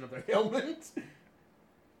the patient of their ailment.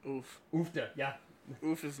 Oof. Oofda, yeah.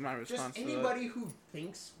 Oof is my response. Just anybody who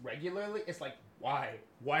thinks regularly, it's like, why?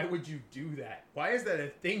 Why would you do that? Why is that a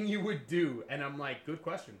thing you would do? And I'm like, good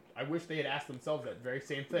question. I wish they had asked themselves that very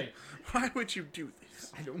same thing. Why would you do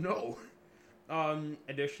this? I don't know.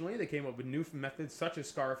 Additionally, they came up with new methods such as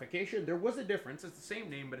scarification. There was a difference. It's the same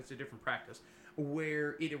name, but it's a different practice,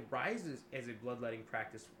 where it arises as a bloodletting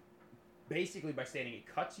practice, basically by stating it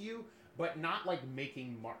cuts you, but not like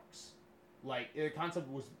making marks. Like, the concept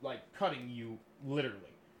was like cutting you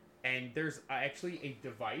literally. And there's actually a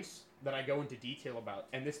device that I go into detail about,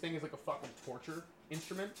 and this thing is like a fucking torture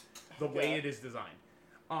instrument, the way it is designed.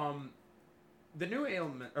 The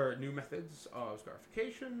new methods of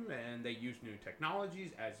scarification, and they use new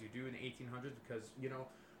technologies, as you do in the 1800s, because, you know,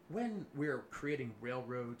 when we're creating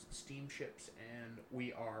railroads, steamships, and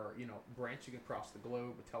we are, you know, branching across the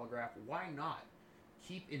globe with telegraph, why not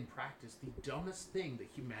keep in practice the dumbest thing that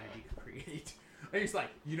humanity could create? And he's like,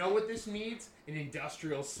 you know what this needs? An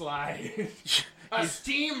industrial slide. A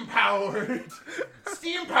steam-powered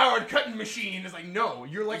cutting machine. It's like, no,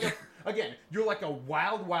 you're like you're like a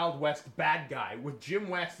Wild Wild West bad guy, with Jim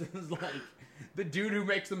West as like the dude who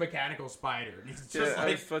makes the mechanical spider. And he's just I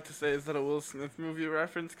was about to say, is that a Will Smith movie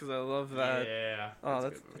reference? Because I love that. Yeah. Oh,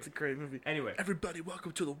 that's a great movie. Anyway. Everybody,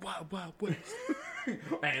 welcome to the Wild Wild West.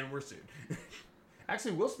 And we're sued.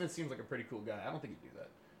 Actually, Will Smith seems like a pretty cool guy. I don't think he'd do that.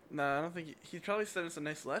 No, I don't think he probably sent us a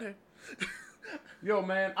nice letter. Yo,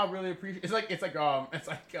 man, I really appreciate. It's like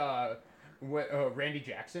Randy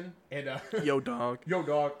Jackson and Yo, dog. Yo,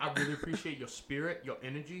 dog. I really appreciate your spirit, your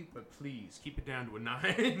energy, but please keep it down to a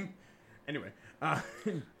 9. Anyway,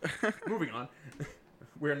 moving on.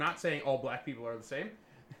 We're not saying all black people are the same.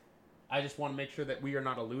 I just want to make sure that we are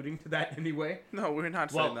not alluding to that anyway. No, we're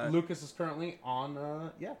not saying that. Lucas is currently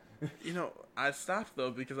on, yeah. You know, I stopped,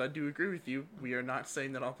 though, because I do agree with you. We are not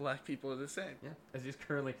saying that all black people are the same. Yeah, as he's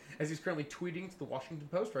currently tweeting to the Washington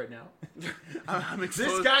Post right now.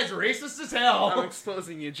 This guy's racist as hell! I'm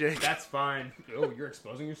exposing you, Jake. That's fine. Oh, you're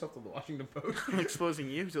exposing yourself to the Washington Post? I'm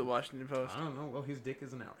exposing you to the Washington Post. I don't know. Well, his dick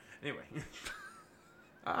isn't out. Anyway.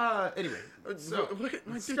 So, my dick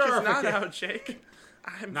is not out, Jake.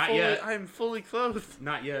 Yet. I am fully clothed.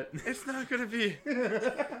 Not yet. It's not gonna be.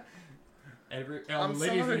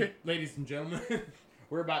 Ladies and gentlemen,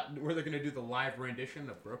 we're gonna do the live rendition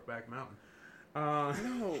of Brokeback Mountain.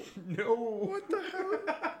 No. What the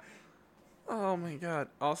hell? Oh my god.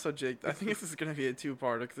 Also, Jake, I think this is gonna be a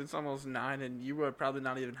 2-parter because it's almost 9, and you are probably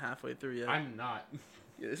not even halfway through yet. I'm not.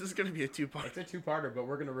 Yeah, this is gonna be a 2-parter. It's a 2-parter, but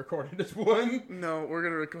we're gonna record it as one. No, we're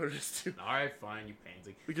gonna record it as 2. All right, fine, you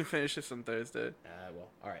pansy. We can finish this on Thursday. Well,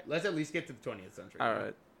 all right. Let's at least get to the 20th century. All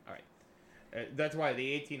right. That's why the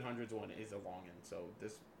 1800s one is a long one, so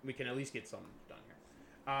we can at least get some done here.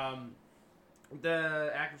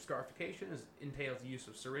 The act of scarification entails the use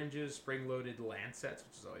of syringes, spring-loaded lancets,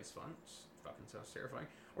 which is always fun. It fucking sounds terrifying.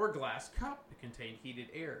 Or a glass cup to contain heated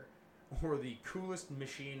air. Or the coolest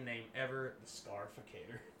machine name ever, the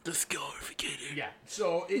Scarificator. The Scarificator. Yeah.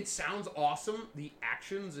 So it sounds awesome. The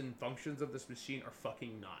actions and functions of this machine are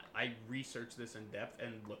fucking not. I researched this in depth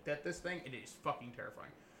and looked at this thing, and it is fucking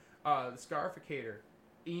terrifying. The Scarificator,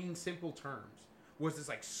 in simple terms, was this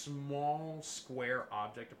like small square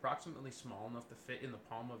object, approximately small enough to fit in the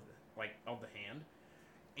palm of the hand,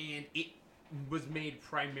 and it was made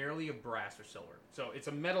primarily of brass or silver. So it's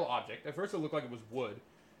a metal object. At first it looked like it was wood,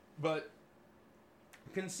 but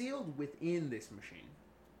concealed within this machine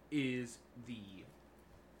is the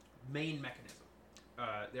main mechanism.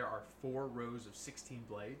 There are 4 rows of 16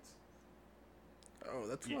 blades. Oh,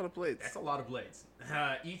 that's a lot of blades. That's a lot of blades.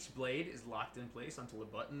 Each blade is locked in place until a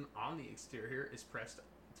button on the exterior is pressed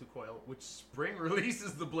to coil, which spring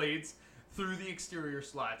releases the blades through the exterior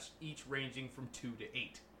slots, each ranging from 2 to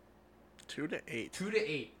 8. 2 to 8. 2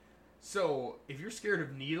 to 8. So, if you're scared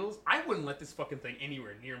of needles, I wouldn't let this fucking thing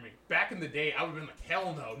anywhere near me. Back in the day, I would have been like,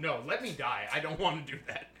 hell no, no, let me die. I don't want to do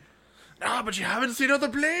that. Ah, but you haven't seen all the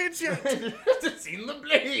blades yet. You haven't seen the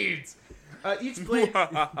blades.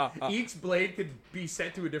 Each blade could be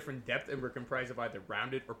set to a different depth and were comprised of either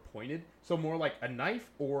rounded or pointed. So more like a knife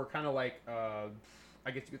or kind of like, I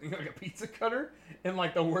guess you could think like a pizza cutter in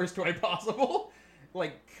like the worst way possible.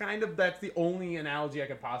 Like, kind of, that's the only analogy I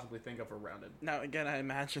could possibly think of for rounded. Now, again, I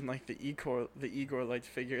imagine, like, the Igor-like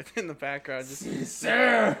figure in the background just...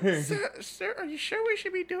 Sir! Sir, are you sure we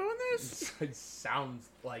should be doing this? It sounds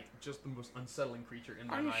like just the most unsettling creature in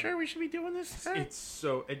my Are mind. you sure we should be doing this, sir? It's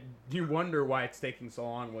so... you wonder why it's taking so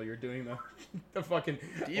long while you're doing the fucking...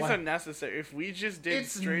 These are necessary. If we just did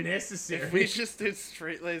necessary. If we just did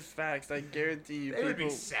straight-laced facts, I guarantee you They would be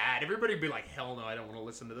sad. Everybody would be like, hell no, I don't want to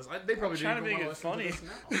listen to this. They probably trying don't to even make want to listen it to this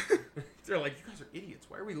now. They're like, you guys are idiots.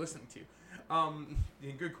 Why are we listening to you?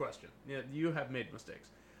 Yeah, good question. Yeah, you have made mistakes.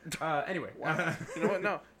 Anyway. You know what?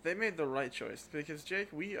 No, they made the right choice. Because, Jake,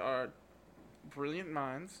 we are brilliant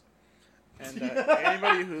minds. And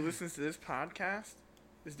anybody who listens to this podcast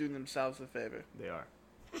is doing themselves a favor. They are.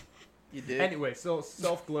 You did? Anyway, so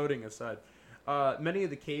self-gloating aside, many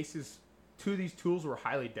of the cases to these tools were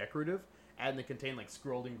highly decorative, and they contained like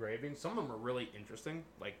scrolled engravings. Some of them were really interesting,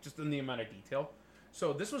 like just in the amount of detail.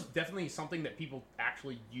 So this was definitely something that people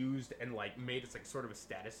actually used and like made as like sort of a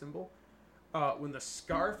status symbol. When the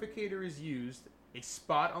scarificator is used, a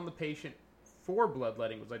spot on the patient for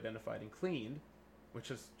bloodletting was identified and cleaned, which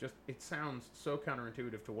is just, it sounds so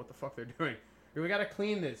counterintuitive to what the fuck they're doing. We gotta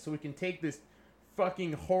clean this so we can take this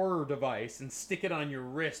fucking horror device and stick it on your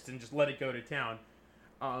wrist and just let it go to town.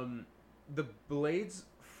 The blades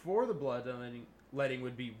for the bloodletting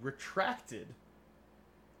would be retracted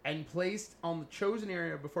and placed on the chosen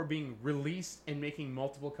area before being released and making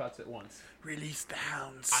multiple cuts at once. Release the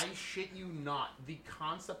hounds. I shit you not. The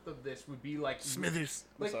concept of this would be like... Smithers.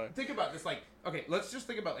 Like, sorry. think about this, like, okay, let's just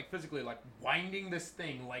think about, like, physically, like, winding this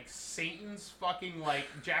thing like Satan's fucking, like,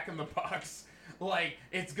 Jack in the Box. Like,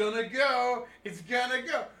 it's gonna go. Just,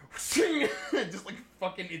 like,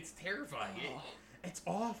 fucking, it's terrifying. It's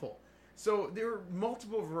awful. So there were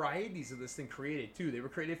multiple varieties of this thing created too. They were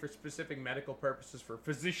created for specific medical purposes, for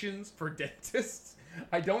physicians, for dentists.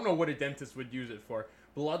 I don't know what a dentist would use it for.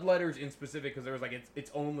 Bloodletters in specific, because there was like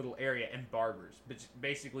its own little area, and barbers, which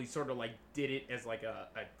basically sort of like did it as like a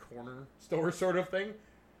corner store sort of thing.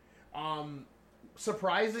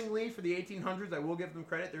 Surprisingly, for the 1800s, I will give them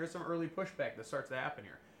credit. There is some early pushback that starts to happen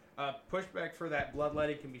here. Pushback for that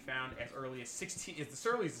bloodletting can be found as early as as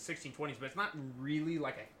early as the 1620s, but it's not really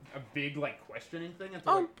like a big like questioning thing.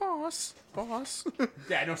 Until, like, boss.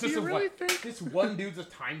 yeah, no, it's just really think this one dude's a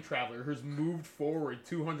time traveler who's moved forward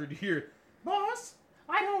 200 years. Boss,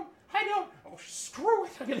 I don't. Oh, screw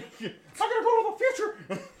it! I'm gonna go to the future.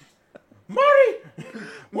 Marty,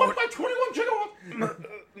 1 by 21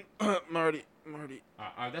 gigawatts. Marty.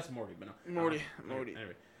 That's Morty, but no. Morty.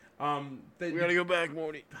 Anyway. We gotta go back,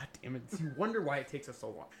 Morty. God damn it! You wonder why it takes us so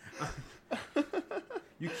long.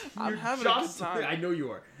 I'm having a good time. I know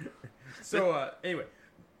you are. So anyway,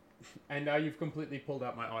 and now you've completely pulled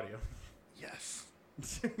out my audio. Yes.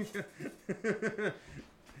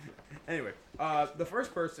 Anyway, the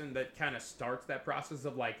first person that kind of starts that process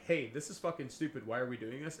of like, hey, this is fucking stupid, why are we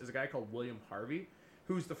doing this, is a guy called William Harvey,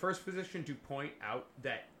 who's the first physician to point out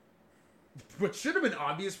that what should have been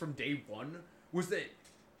obvious from day one was that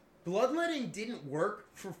bloodletting didn't work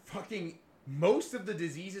for fucking most of the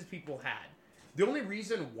diseases people had. The only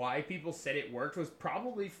reason why people said it worked was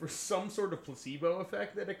probably for some sort of placebo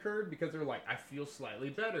effect that occurred, because they're like, I feel slightly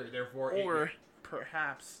better, therefore... Or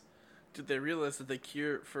perhaps did they realize that the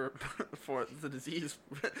cure for the disease,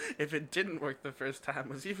 if it didn't work the first time,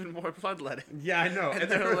 was even more bloodletting? Yeah, I know.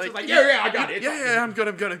 And they're like, yeah, I got it. Yeah, I'm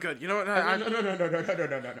good. You know what?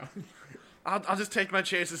 No. I'll just take my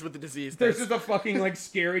chances with the disease. There's just a fucking like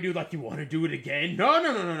scary dude like, you want to do it again? No,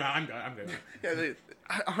 I'm good. Yeah,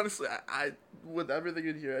 honestly, with everything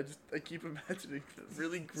in here, I keep imagining a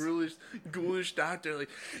really ghoulish doctor, like,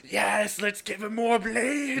 yes, let's give him more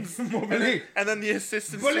blades. More blades. And then the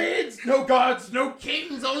assistant. Blades! No gods, no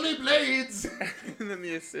kings, only blades! And then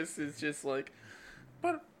the assistant's just like,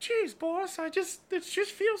 but, jeez, boss, it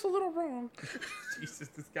just feels a little wrong. Jesus,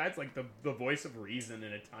 this guy's like the voice of reason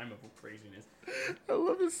in a time of craziness. I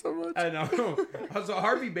love it so much. I know. So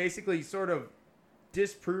Harvey basically sort of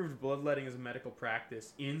disproved bloodletting as a medical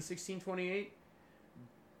practice in 1628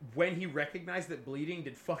 when he recognized that bleeding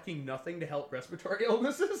did fucking nothing to help respiratory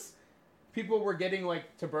illnesses. People were getting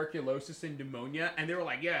like tuberculosis and pneumonia, and they were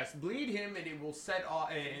like, yes, bleed him and it will set off,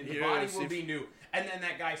 and the body will be new. And then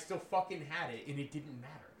that guy still fucking had it, and it didn't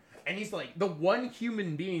matter. And he's like the one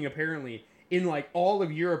human being apparently in like all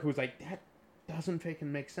of Europe who's like, that doesn't fucking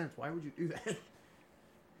make sense. Why would you do that?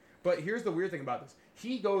 But here's the weird thing about this.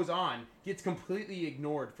 He goes on, gets completely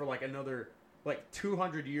ignored for like another like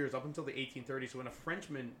 200 years up until the 1830s when a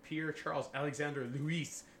Frenchman, Pierre Charles Alexander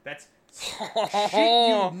Louis, that's shit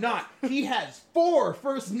you not. He has 4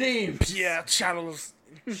 first names. Pierre Charles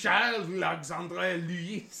Alexandre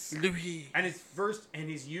Louis. Louis. And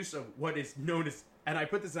his use of what is known as, and I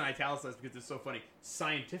put this in italicized because it's so funny,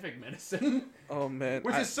 scientific medicine. Oh man.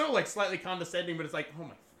 Which is so like slightly condescending, but it's like, oh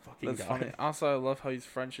my fucking That's god. funny. Also, I love how he's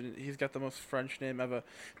French, and he's got the most French name ever.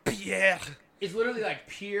 Pierre. It's literally like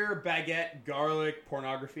Pierre, baguette, garlic,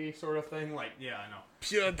 pornography sort of thing. Like, yeah, I know.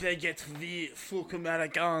 Pierre baguette vie faux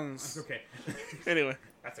Americans. Okay. Anyway.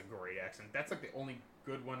 That's a great accent. That's like the only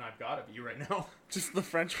good one I've got of you right now. Just the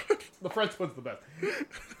French one? The French one's the best.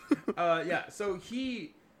 Yeah, so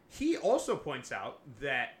he also points out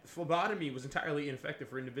that phlebotomy was entirely ineffective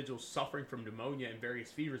for individuals suffering from pneumonia and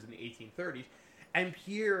various fevers in the 1830s. And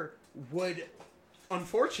Pierre would,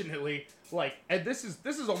 unfortunately, like, and this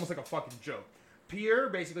is almost like a fucking joke. Pierre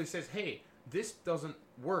basically says, hey, this doesn't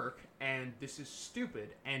work, and this is stupid,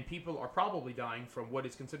 and people are probably dying from what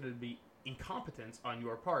is considered to be incompetence on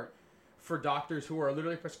your part for doctors who are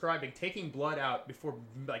literally prescribing taking blood out before,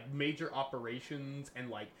 like, major operations and,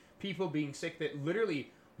 like, people being sick that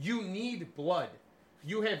literally, you need blood.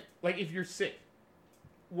 You have, like, if you're sick,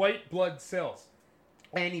 white blood cells,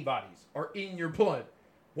 antibodies are in your blood.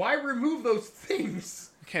 Why remove those things?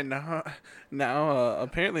 Okay, now,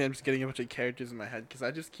 apparently I'm just getting a bunch of characters in my head, because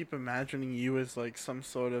I just keep imagining you as, like, some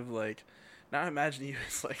sort of, like, now imagine you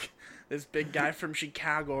as, like, this big guy from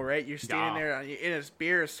Chicago, right? You're standing there in a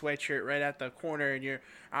beer sweatshirt right at the corner, and you're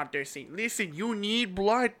out there saying, listen, you need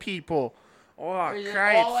blood, people. Oh,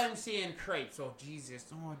 Christ. All I'm seeing crepes. Oh, Jesus.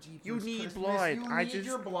 Oh, Jesus. You need Christmas. blood. You need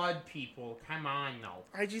your blood, people. Come on, no.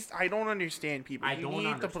 I don't understand, people. You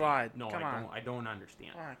need the blood. No, Come on. I don't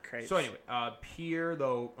understand. Oh, Christ. So anyway, Pierre,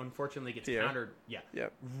 though, unfortunately gets countered,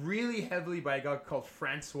 really heavily by a guy called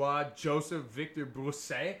Francois Joseph Victor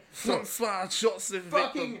Brousset. Francois Joseph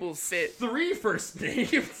Victor Brousset. 3 first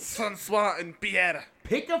names. Francois and Pierre.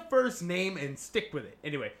 Pick a first name and stick with it.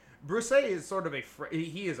 Anyway, Brousset is sort of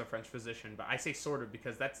he is a French physician, but I say sort of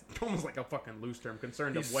because that's almost like a fucking loose term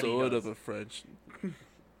concerned of what he does. Sort of a French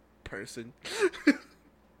person.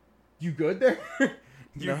 You good there?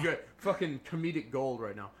 You No. good? Fucking comedic gold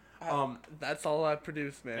right now. That's all I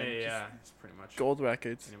produce, man. Yeah, it's pretty much Gold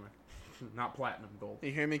records. Anyway, not platinum gold.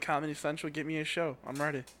 You hear me, Comedy Central? Get me a show. I'm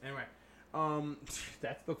ready. Anyway,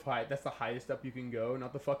 that's the highest up you can go.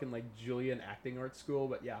 Not the fucking like Juilliard acting art school,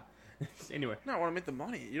 but yeah. Anyway. No, I want to make the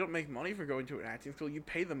money. You don't make money for going to an acting school. You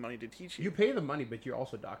pay the money to teach you. You pay the money, but you're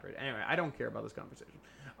also doctorate. Anyway, I don't care about this conversation.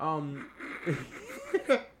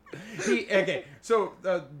 So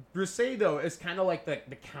Brousset, though, is kind of like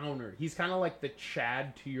the counter. He's kind of like the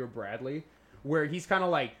Chad to your Bradley, where he's kind of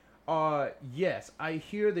like, yes, I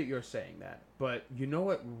hear that you're saying that, but you know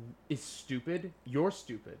what is stupid? You're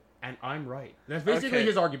stupid. And I'm right. That's basically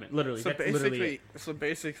his argument, literally. So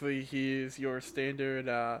basically, he's your standard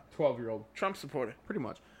 12-year-old Trump supporter. pretty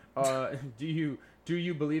much. Do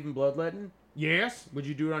you believe in bloodletting? Yes. Would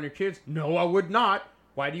you do it on your kids? No, I would not.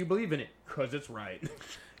 Why do you believe in it? 'Cause it's right.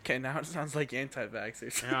 Okay, now it sounds like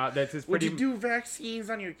anti-vaxxers. That's his. Would you do vaccines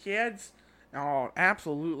on your kids? No,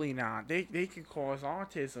 absolutely not. They could cause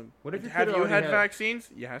autism. What if your have kid you already had had- vaccines?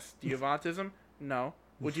 Yes. Do you have autism? No.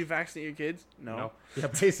 Would you vaccinate your kids? No. Yeah,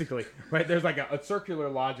 basically. Right? There's like a circular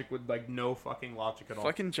logic with like no fucking logic at all.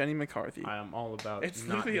 Fucking Jenny McCarthy. I am all about It's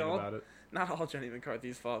not literally being all. about it. not all Jenny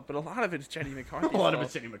McCarthy's fault, but a lot of it's Jenny McCarthy's A fault. lot of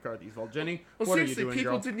it's Jenny McCarthy's fault. Jenny, Well, what are you seriously, doing,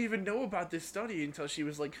 people girl? didn't even know about this study until she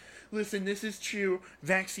was like, "Listen, this is true.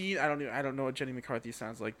 Vaccine. I don't know what Jenny McCarthy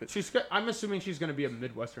sounds like, but I'm assuming she's going to be a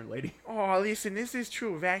Midwestern lady. oh, listen, this is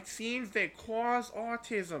true. Vaccines that cause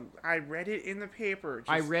autism. I read it in the paper.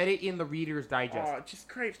 I read it in the Reader's Digest. Oh, just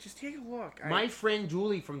great. Just take a look. My friend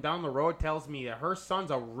Julie from down the road tells me that her son's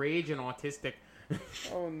a raging autistic.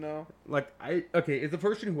 Oh no. Like, okay, as a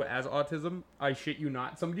person who has autism, I shit you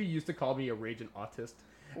not, somebody used to call me a raging autist.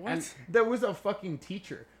 What? And there was a fucking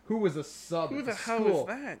teacher who was a sub. Who at the hell school. is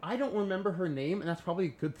that? I don't remember her name, and that's probably a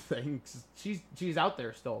good thing. 'Cause she's out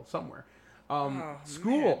there still somewhere. Man.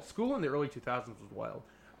 School in the early 2000s was wild.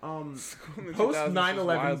 School in the Post 2000s was 9/11,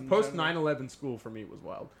 wild in post general. 9/11 school for me was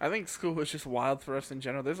wild. I think school was just wild for us in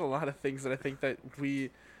general. There's a lot of things that I think that we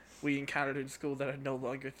encountered in school that are no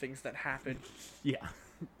longer things that happen. Yeah.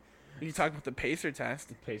 You talk about the PACER test.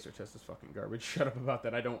 The PACER test is fucking garbage. Shut up about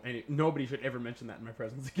that. Nobody should ever mention that in my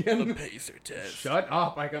presence again. PACER test. Shut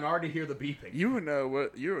up. I can already hear the beeping. You would know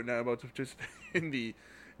about to participate in the.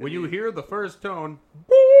 When you hear the first tone,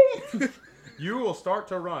 boom, you will start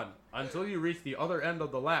to run until you reach the other end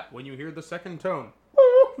of the lap. When you hear the second tone,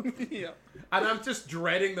 boom, Yeah. and I'm just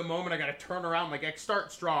dreading the moment I gotta turn around. Like, I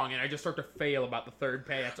start strong, and I just start to fail about the third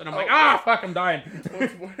pass, and I'm like, fuck, I'm dying.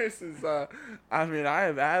 What's worse is, I mean, I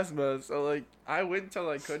have asthma, so like I wait until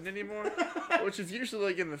I couldn't anymore, which is usually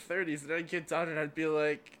like in the 30s. And then I'd get done, and I'd be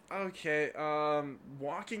like, okay,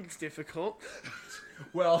 walking's difficult.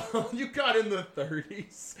 Well, you got in the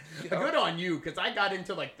 30s. Yeah. Good on you, because I got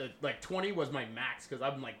into like 20 was my max, because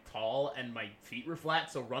I'm like tall and my feet were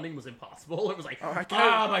flat, so running was impossible. It was like,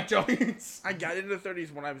 my joints. I got into the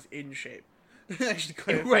 30s when I was in shape. Actually,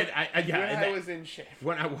 clear. When I was in shape.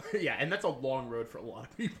 And that's a long road for a lot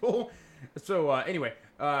of people. So anyway,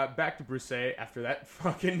 back to Broussais after that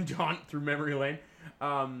fucking jaunt through memory lane.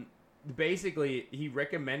 Basically, he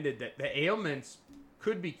recommended that the ailments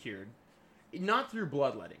could be cured, not through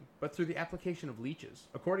bloodletting, but through the application of leeches.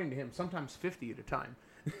 According to him, sometimes 50 at a time.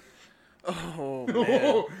 Oh,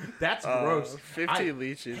 man. That's gross. 50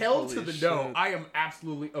 leeches. Held to Holy the shit. no. I am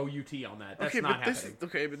absolutely OUT on that. That's Okay, not but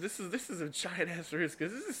happening. this is a giant ass risk,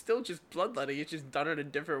 because this is still just bloodletting. It's just done in a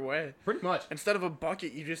different way. Pretty much. Instead of a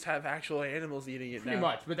bucket, you just have actual animals eating it. Pretty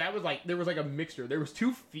much, but that was like, there was like a mixture. There was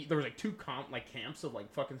two camps of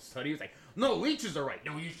like fucking studies. Like, no, leeches are right.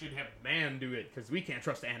 No, you should have man do it because we can't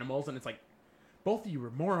trust animals. And it's like, both of you are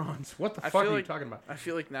morons. What the fuck are you talking about? I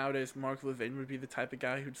feel like nowadays Mark Levin would be the type of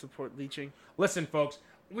guy who'd support leeching. Listen, folks,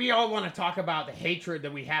 we all want to talk about the hatred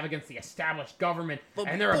that we have against the established government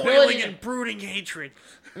and their boiling ability and brooding hatred.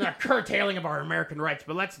 and their curtailing of our American rights.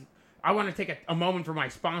 But I want to take a moment for my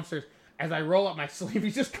sponsors. As I roll up my sleeve,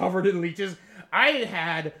 he's just covered in leeches. I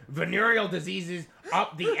had venereal diseases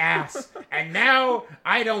up the ass, and now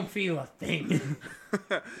I don't feel a thing.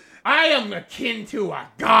 I am akin to a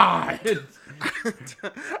god.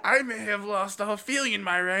 I may have lost all feeling in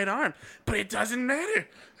my right arm, but it doesn't matter.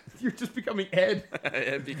 You're just becoming Ed.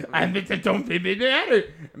 It Don't matter.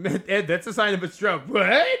 Ed, that's a sign of a stroke.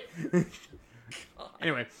 What?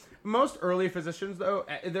 Anyway, most early physicians, though,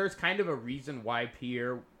 there's kind of a reason why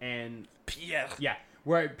Pierre,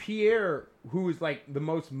 where Pierre, who is like the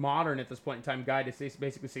most modern at this point in time guy to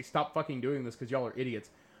basically say, stop fucking doing this because y'all are idiots,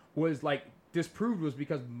 was like disproved was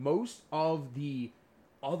because most of the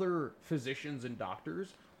other physicians and doctors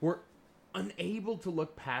were unable to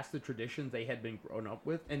look past the traditions they had been grown up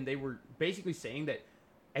with, and they were basically saying that,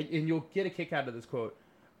 and you'll get a kick out of this quote,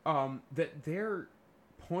 that their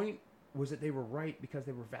point was that they were right because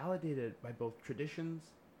they were validated by both traditions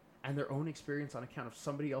and their own experience on account of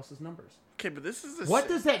somebody else's numbers. Okay, but this is What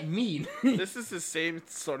does that mean? This is the same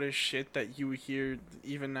sort of shit that you hear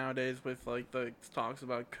even nowadays with like the talks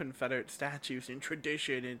about Confederate statues and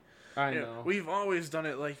tradition and I know. we've always done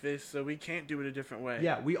it like this, so we can't do it a different way.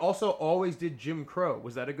 Yeah, we also always did Jim Crow.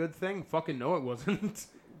 Was that a good thing? Fucking no, it wasn't.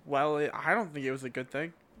 Well, I don't think it was a good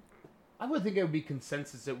thing. I would think it would be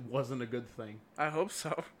consensus it wasn't a good thing. I hope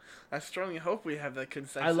so. I strongly hope we have that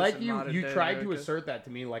consensus. I like in you. modern You day tried to America. assert that to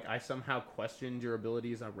me, like I somehow questioned your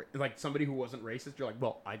abilities. Like somebody who wasn't racist. You're like,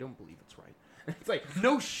 well, I don't believe it's right. It's like,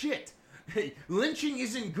 no shit. Hey, lynching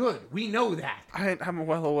isn't good. We know that. I'm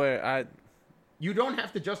well aware. You don't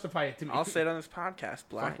have to justify it to me. I'll say it on this podcast.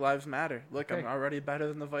 Black Fine. Lives Matter. Look, Okay. I'm already better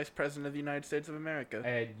than the Vice President of the United States of America.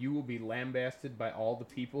 And you will be lambasted by all the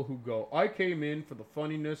people who go, I came in for the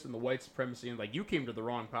funniness and the white supremacy, and like, you came to the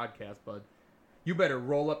wrong podcast, bud. You better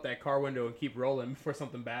roll up that car window and keep rolling before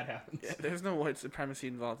something bad happens. Yeah, there's no white supremacy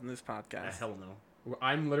involved in this podcast. Hell no.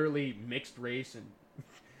 I'm literally mixed race and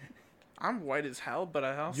I'm white as hell, but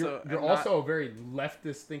I also You're am also a very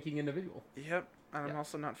leftist thinking individual. Yep, and I'm Yeah.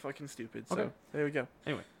 also not fucking stupid. So Okay. there we go.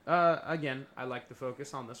 Anyway, again, I like the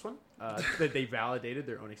focus on this one. That they validated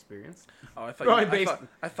their own experience. Oh, I thought, Well,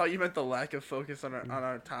 I thought you meant the lack of focus on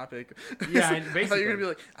our topic. Yeah, and I thought you basically- were gonna be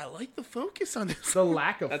like, I like the focus on this. The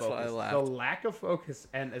lack of That's why I focus. laughed. The lack of focus,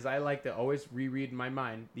 and as I like to always reread in my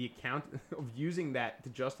mind, the account of using that to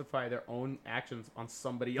justify their own actions on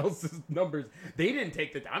somebody else's numbers. They didn't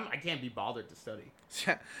take the time. I can't be bothered to study.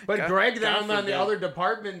 Yeah, But God- Greg God down on forbid. the other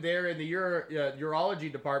department there in the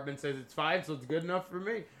urology department says it's fine, so it's good enough for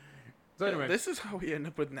me. So anyway, This is how we end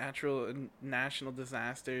up with natural and national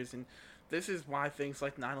disasters, and this is why things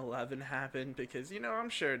like 9/11 happen. Because I'm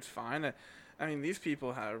sure it's fine. I mean, these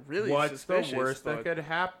people are really what's suspicious. the worst that but could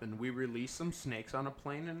happen? We release some snakes on a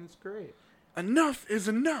plane and it's great. enough is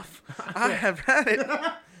enough. I have had it.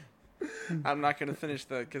 I'm not gonna finish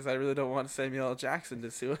that because I really don't want Samuel L. Jackson to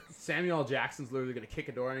sue us. Samuel L. Jackson's literally gonna kick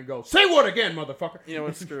a door in and go, "Say what again, motherfucker?" You know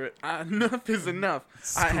what? Screw it. Enough is enough.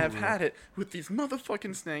 I have Screw it. had it with these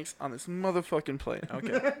motherfucking snakes on this motherfucking plane.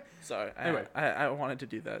 Okay. Sorry. Anyway. I wanted to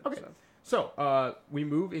do that. Okay. So. So, we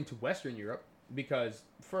move into Western Europe because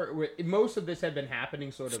most of this had been happening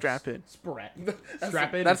sort of Strap in. Strap in.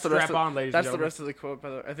 That's the Strap rest on, of, ladies That's and the gentlemen. rest of the quote, by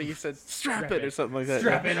the way. I think he said strap Strap it in. or something like that.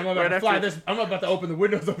 Strap in. I'm about to fly this. I'm about to open the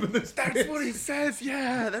windows. Open this. That's what he says.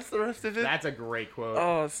 Yeah, that's the rest of it. That's a great quote.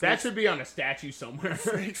 Oh, that snakes. should be on a statue somewhere.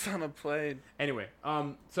 Snakes on a plane. Anyway,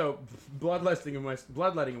 so bloodletting in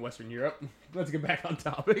Western Europe. Let's get back on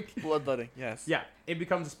topic. Bloodletting, yes. Yeah, it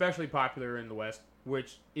becomes especially popular in the West,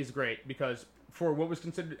 which is great because for what was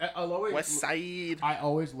considered, West Side. I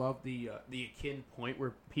always loved the akin point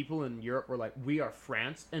where people in Europe were like, "We are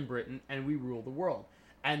France and Britain, and we rule the world."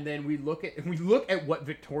 And then we look at what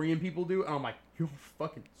Victorian people do, and I'm like, "You're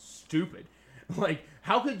fucking stupid." Like,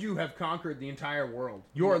 how could you have conquered the entire world?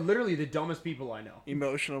 You're literally the dumbest people I know.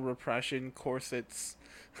 Emotional repression, corsets,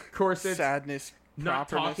 Corsets, sadness, not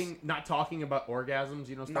properness, not talking about orgasms,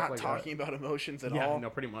 stuff not like that. talking about emotions at Yeah, all. no,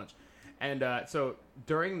 pretty much. And so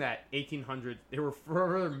during that 1800s, they were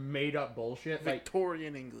further made up bullshit. Like,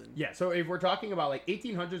 Victorian England. yeah, so if we're talking about like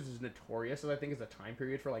 1800s is notorious, as I think is a time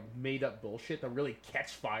period for like made up bullshit to really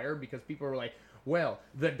catch fire because people are like, well,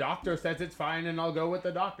 the doctor says it's fine and I'll go with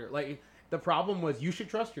the doctor. Like, the problem was you should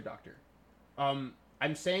trust your doctor.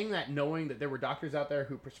 I'm saying that knowing that there were doctors out there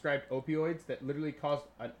who prescribed opioids that literally caused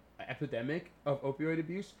an epidemic of opioid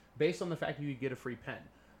abuse based on the fact that you could get a free pen.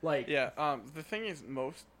 Like, Yeah, the thing is,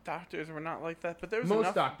 most doctors were not like that, but there was Most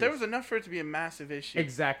enough. doctors. There was enough for it to be a massive issue.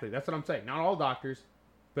 exactly. That's what I'm saying. Not all doctors,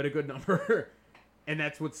 but a good number. And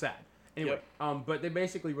that's what's sad. Anyway, but they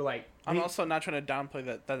basically were like, I'm hey- also not trying to downplay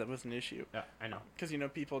that it was an issue, Yeah, I know. because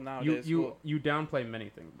people nowadays. You downplay many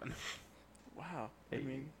things, but Wow. Hey. I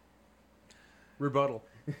mean, rebuttal.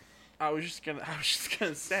 I was just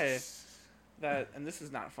gonna say that, and this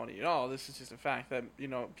is not funny at all. This is just a fact that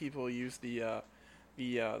people use the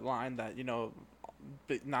line that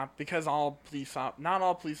not because not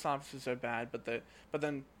all police officers are bad, but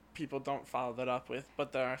then people don't follow that up with,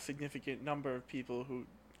 but there are a significant number of people who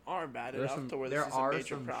are bad enough to where this is a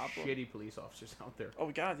major problem. Shitty police officers out there. Oh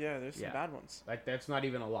God, yeah, there's some Yeah. bad ones. Like, that's not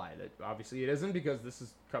even a lie. That obviously it isn't because this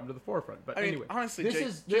has come to the forefront. But I mean, anyway, honestly, this Jake,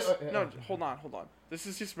 is no, hold on. This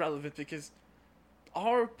is just relevant because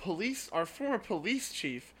our former police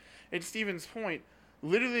chief, in Stevens Point,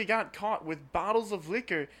 literally got caught with bottles of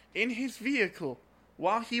liquor in his vehicle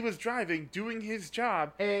while he was driving, doing his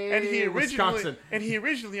job, and he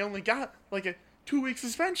originally only got like a 2-week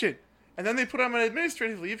suspension, and then they put him on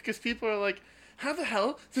administrative leave because people are like, how the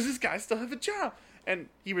hell does this guy still have a job? And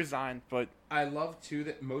he resigned, but I love too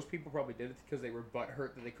that most people probably did it because they were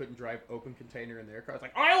butthurt that they couldn't drive open container in their car. It's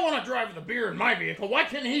like, I want to drive the beer in my vehicle. Why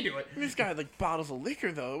can't he do it? this guy had like bottles of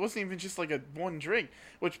liquor though. It wasn't even just like a one drink.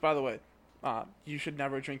 Which, by the way, you should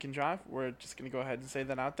never drink and drive. We're just gonna go ahead and say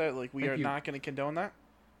that out there. Like, we Thank are you. not gonna condone that.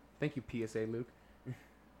 Thank you, PSA Luke.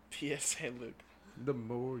 PSA, Luke. The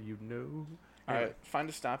more you know. All Anyway, right, find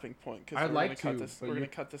a stopping point because I'd we're like gonna cut to, this. but We're you-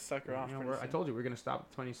 gonna cut this sucker off. you know, pretty I soon. told you we're gonna stop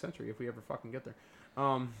at the 20th century if we ever fucking get there.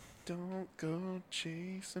 Don't go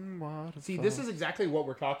chasing waterfalls. See, this is exactly what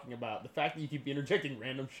we're talking about. The fact that you keep interjecting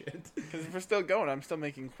random shit. because if we're still going, I'm still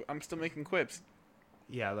making quips.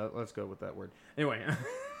 Yeah, let's go with that word. Anyway.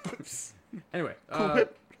 Anyway.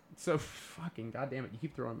 Quip. So, fucking goddamn it, you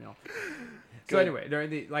keep throwing me off. Good. So anyway, during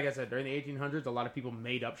the 1800s, a lot of people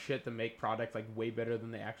made up shit to make products like way better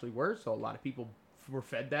than they actually were. So a lot of people were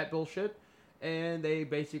fed that bullshit, and they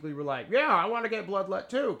basically were like, "Yeah, I want to get bloodlet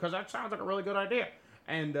too, because that sounds like a really good idea."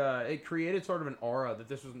 And it created sort of an aura that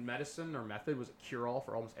this was medicine or method was a cure-all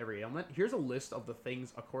for almost every ailment. Here's a list of the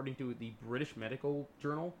things, according to the British Medical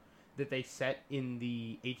Journal, that they set in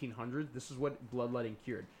the 1800s, this is what bloodletting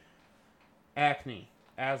cured: acne,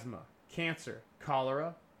 asthma, cancer,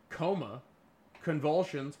 cholera, coma,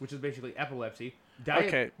 convulsions, which is basically epilepsy.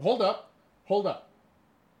 Okay. Hold up.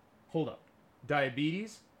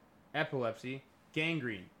 Diabetes, epilepsy,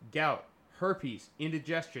 gangrene, gout, herpes,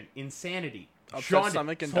 indigestion, insanity, Upset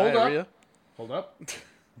stomach and Hold diarrhea. Hold up.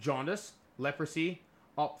 Jaundice, leprosy,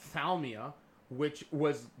 ophthalmia, which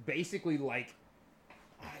was basically like,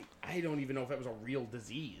 I don't even know if that was a real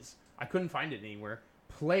disease. I couldn't find it anywhere.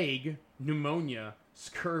 Plague, pneumonia,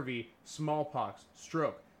 scurvy, smallpox,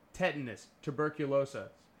 stroke, tetanus,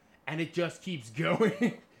 tuberculosis. And it just keeps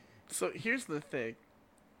going. So here's the thing.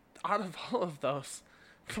 Out of all of those,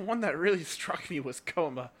 the one that really struck me was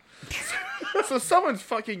coma. So someone's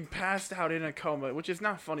fucking passed out in a coma, which is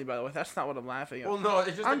not funny, by the way. That's not what I'm laughing at. Well, no,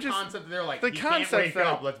 it's just the concept that they're like, the he concept can't wake that,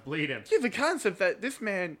 up, let's bleed him. Yeah, the concept that this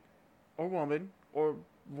man, or woman, or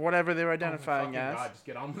whatever they're identifying as, God, just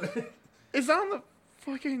get on with it. is on the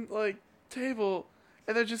fucking, like, table,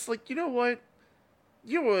 and they're just like, you know what?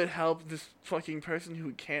 You would help this fucking person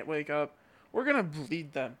who can't wake up. We're gonna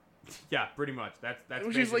bleed them. Yeah, pretty much. That's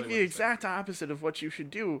Which is like the exact opposite of what you should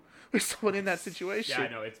do with someone in that situation. Yeah, I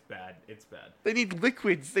know, it's bad. It's bad. They need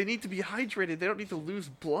liquids. They need to be hydrated. They don't need to lose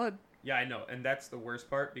blood. Yeah, I know, and that's the worst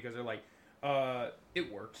part because they're like,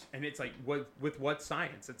 it works, and it's like, with what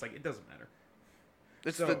science? It's like it doesn't matter.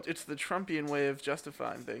 It's the Trumpian way of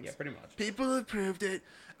justifying things. Yeah, pretty much. People have proved it.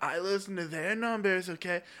 I listen to their numbers,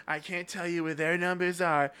 okay? I can't tell you what their numbers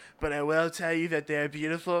are, but I will tell you that they're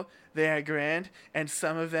beautiful, they are grand, and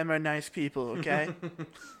some of them are nice people, okay?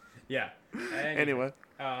 Yeah. Anyway.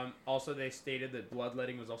 Also, they stated that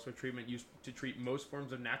bloodletting was also a treatment used to treat most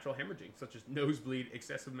forms of natural hemorrhaging, such as nosebleed,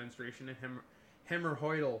 excessive menstruation, and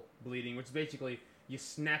hemorrhoidal bleeding, which is basically you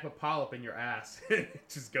snap a polyp in your ass and it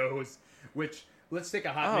just goes, which... Let's take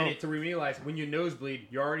a hot minute to realize when you nosebleed,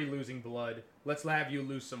 you're already losing blood. Let's have you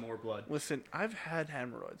lose some more blood. Listen, I've had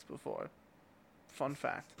hemorrhoids before. Fun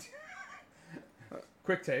fact.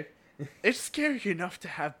 Quick take. It's scary enough to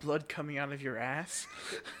have blood coming out of your ass.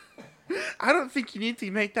 I don't think you need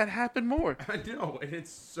to make that happen more. I know, and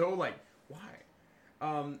it's so like,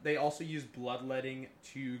 why? They also use bloodletting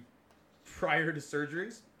prior to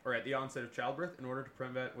surgeries or at the onset of childbirth in order to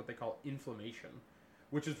prevent what they call inflammation,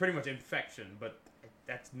 which is pretty much infection, but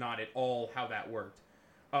that's not at all how that worked.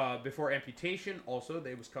 Before amputation, also,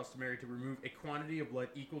 it was customary to remove a quantity of blood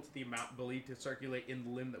equal to the amount believed to circulate in the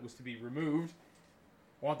limb that was to be removed.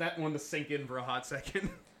 Want that one to sink in for a hot second.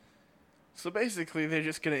 So basically, they're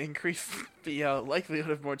just going to increase the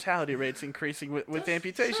likelihood of mortality rates increasing with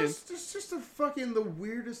amputations. It's just the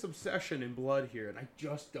weirdest obsession in blood here, and I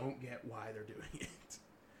just don't get why they're doing it.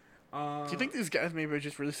 Do you think these guys maybe are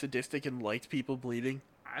just really sadistic and liked people bleeding?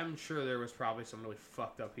 I'm sure there was probably some really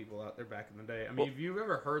fucked up people out there back in the day. I mean, have you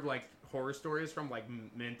ever heard like horror stories from like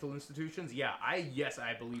mental institutions? Yeah, I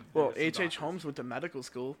believe. Well, H.H. Holmes went to medical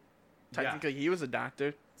school. Technically, he was a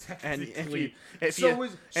doctor. Technically, if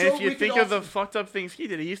you think of the fucked up things he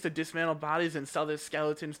did, he used to dismantle bodies and sell their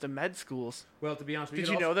skeletons to med schools. Well, to be honest, did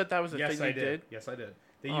you know that was a thing he did? Yes, I did.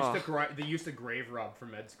 They used to grave rob for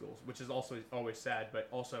med schools, which is also always sad, but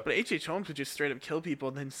also. But H.H. Holmes would just straight up kill people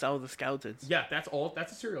and then sell the skeletons. Yeah, that's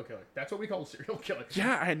a serial killer. That's what we call a serial killer.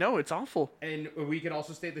 Yeah, I know, it's awful. And we could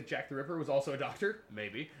also state that Jack the Ripper was also a doctor,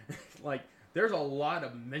 maybe. Like, there's a lot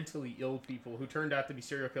of mentally ill people who turned out to be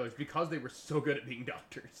serial killers because they were so good at being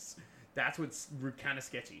doctors. That's what's kind of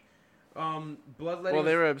sketchy. Bloodletting. Well,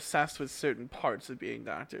 they were obsessed with certain parts of being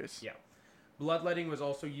doctors. Yeah. Bloodletting was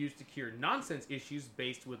also used to cure nonsense issues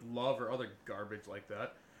based with love or other garbage like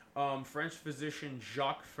that. French physician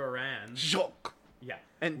Jacques Ferrand. Jacques. Yeah.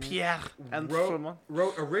 And Pierre. And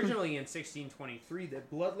wrote originally in 1623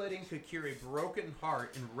 that bloodletting could cure a broken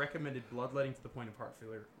heart and recommended bloodletting to the point of heart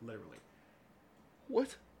failure, literally.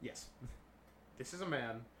 What? Yes. This is a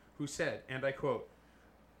man who said, and I quote,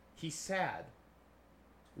 "He's sad.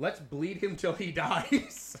 Let's bleed him till he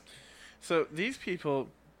dies." So these people,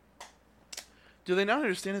 do they not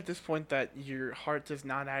understand at this point that your heart does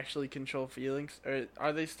not actually control feelings? Or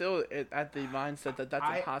are they still at the mindset that that's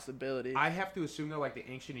a possibility? I have to assume they're like the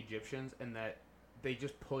ancient Egyptians and that they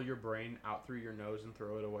just pull your brain out through your nose and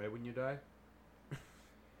throw it away when you die.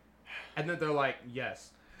 And then they're like,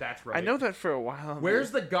 yes, that's right. I know that for a while. Where's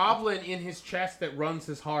the goblin in his chest that runs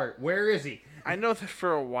his heart? Where is he? I know that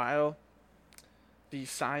for a while the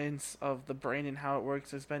science of the brain and how it works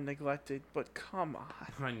has been neglected, but come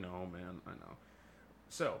on. I know, man. I know.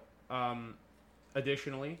 So,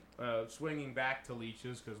 additionally, swinging back to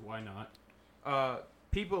leeches, because why not?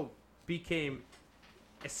 People became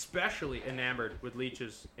especially enamored with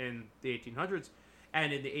leeches in the 1800s,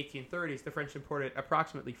 And in the 1830s, the French imported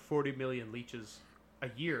approximately 40 million leeches a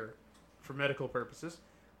year for medical purposes.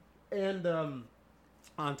 And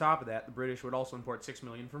on top of that, the British would also import 6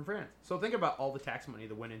 million from France. So think about all the tax money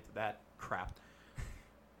that went into that crap.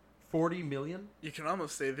 40 million? You can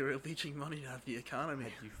almost say they were leeching money out of the economy.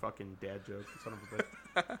 You fucking dad joke, son of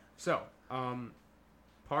a bitch. So,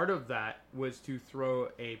 part of that was to throw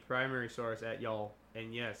a primary source at y'all.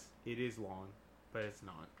 And yes, it is long, but it's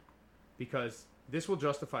not. Because this will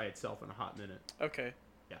justify itself in a hot minute. Okay.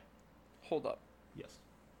 Yeah. Hold up. Yes.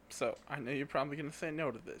 So, I know you're probably going to say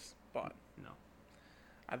no to this, but No.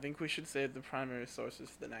 I think we should save the primary sources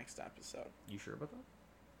for the next episode. You sure about that?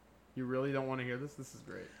 You really don't want to hear this? This is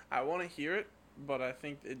great. I want to hear it, but I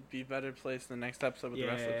think it'd be better placed in the next episode with the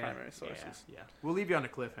rest of the primary sources. Yeah. We'll leave you on a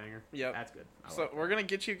cliffhanger. Yep. That's good. So we're going to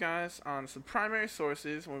get you guys on some primary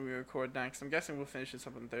sources when we record next. I'm guessing we'll finish this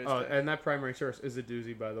up on Thursday. Oh, and that primary source is a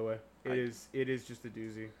doozy, by the way. It is just a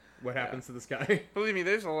doozy. What happens to this guy? Believe me,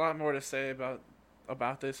 there's a lot more to say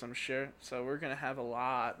about this, I'm sure. So we're going to have a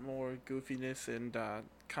lot more goofiness and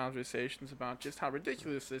conversations about just how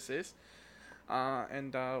ridiculous this is.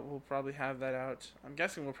 And we'll probably have that out. I'm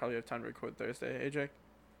guessing we'll probably have time to record Thursday, AJ?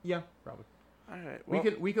 Yeah, probably. All right. Well,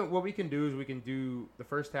 what we can do is we can do the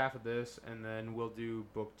first half of this, and then we'll do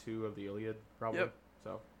book 2 of the Iliad, probably. Yep.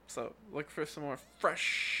 So look for some more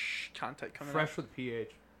fresh content coming fresh up. with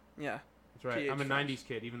PH. Yeah. That's right. PH I'm a fresh. 90s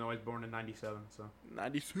kid, even though I was born in 97, so.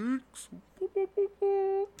 96.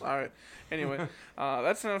 All right. Anyway,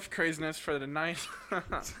 that's enough craziness for the night.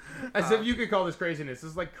 As if you could call this craziness.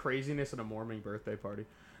 This is like craziness at a Mormon birthday party.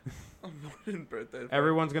 A Mormon birthday party.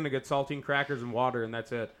 Everyone's going to get saltine crackers and water, and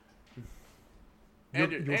that's it.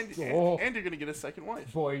 And you're going to get a second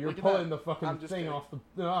wife. Boy, you're Look at pulling that. the fucking I'm just thing kidding. off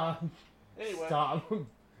the... Anyway. Stop.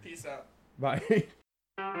 Peace out. Bye.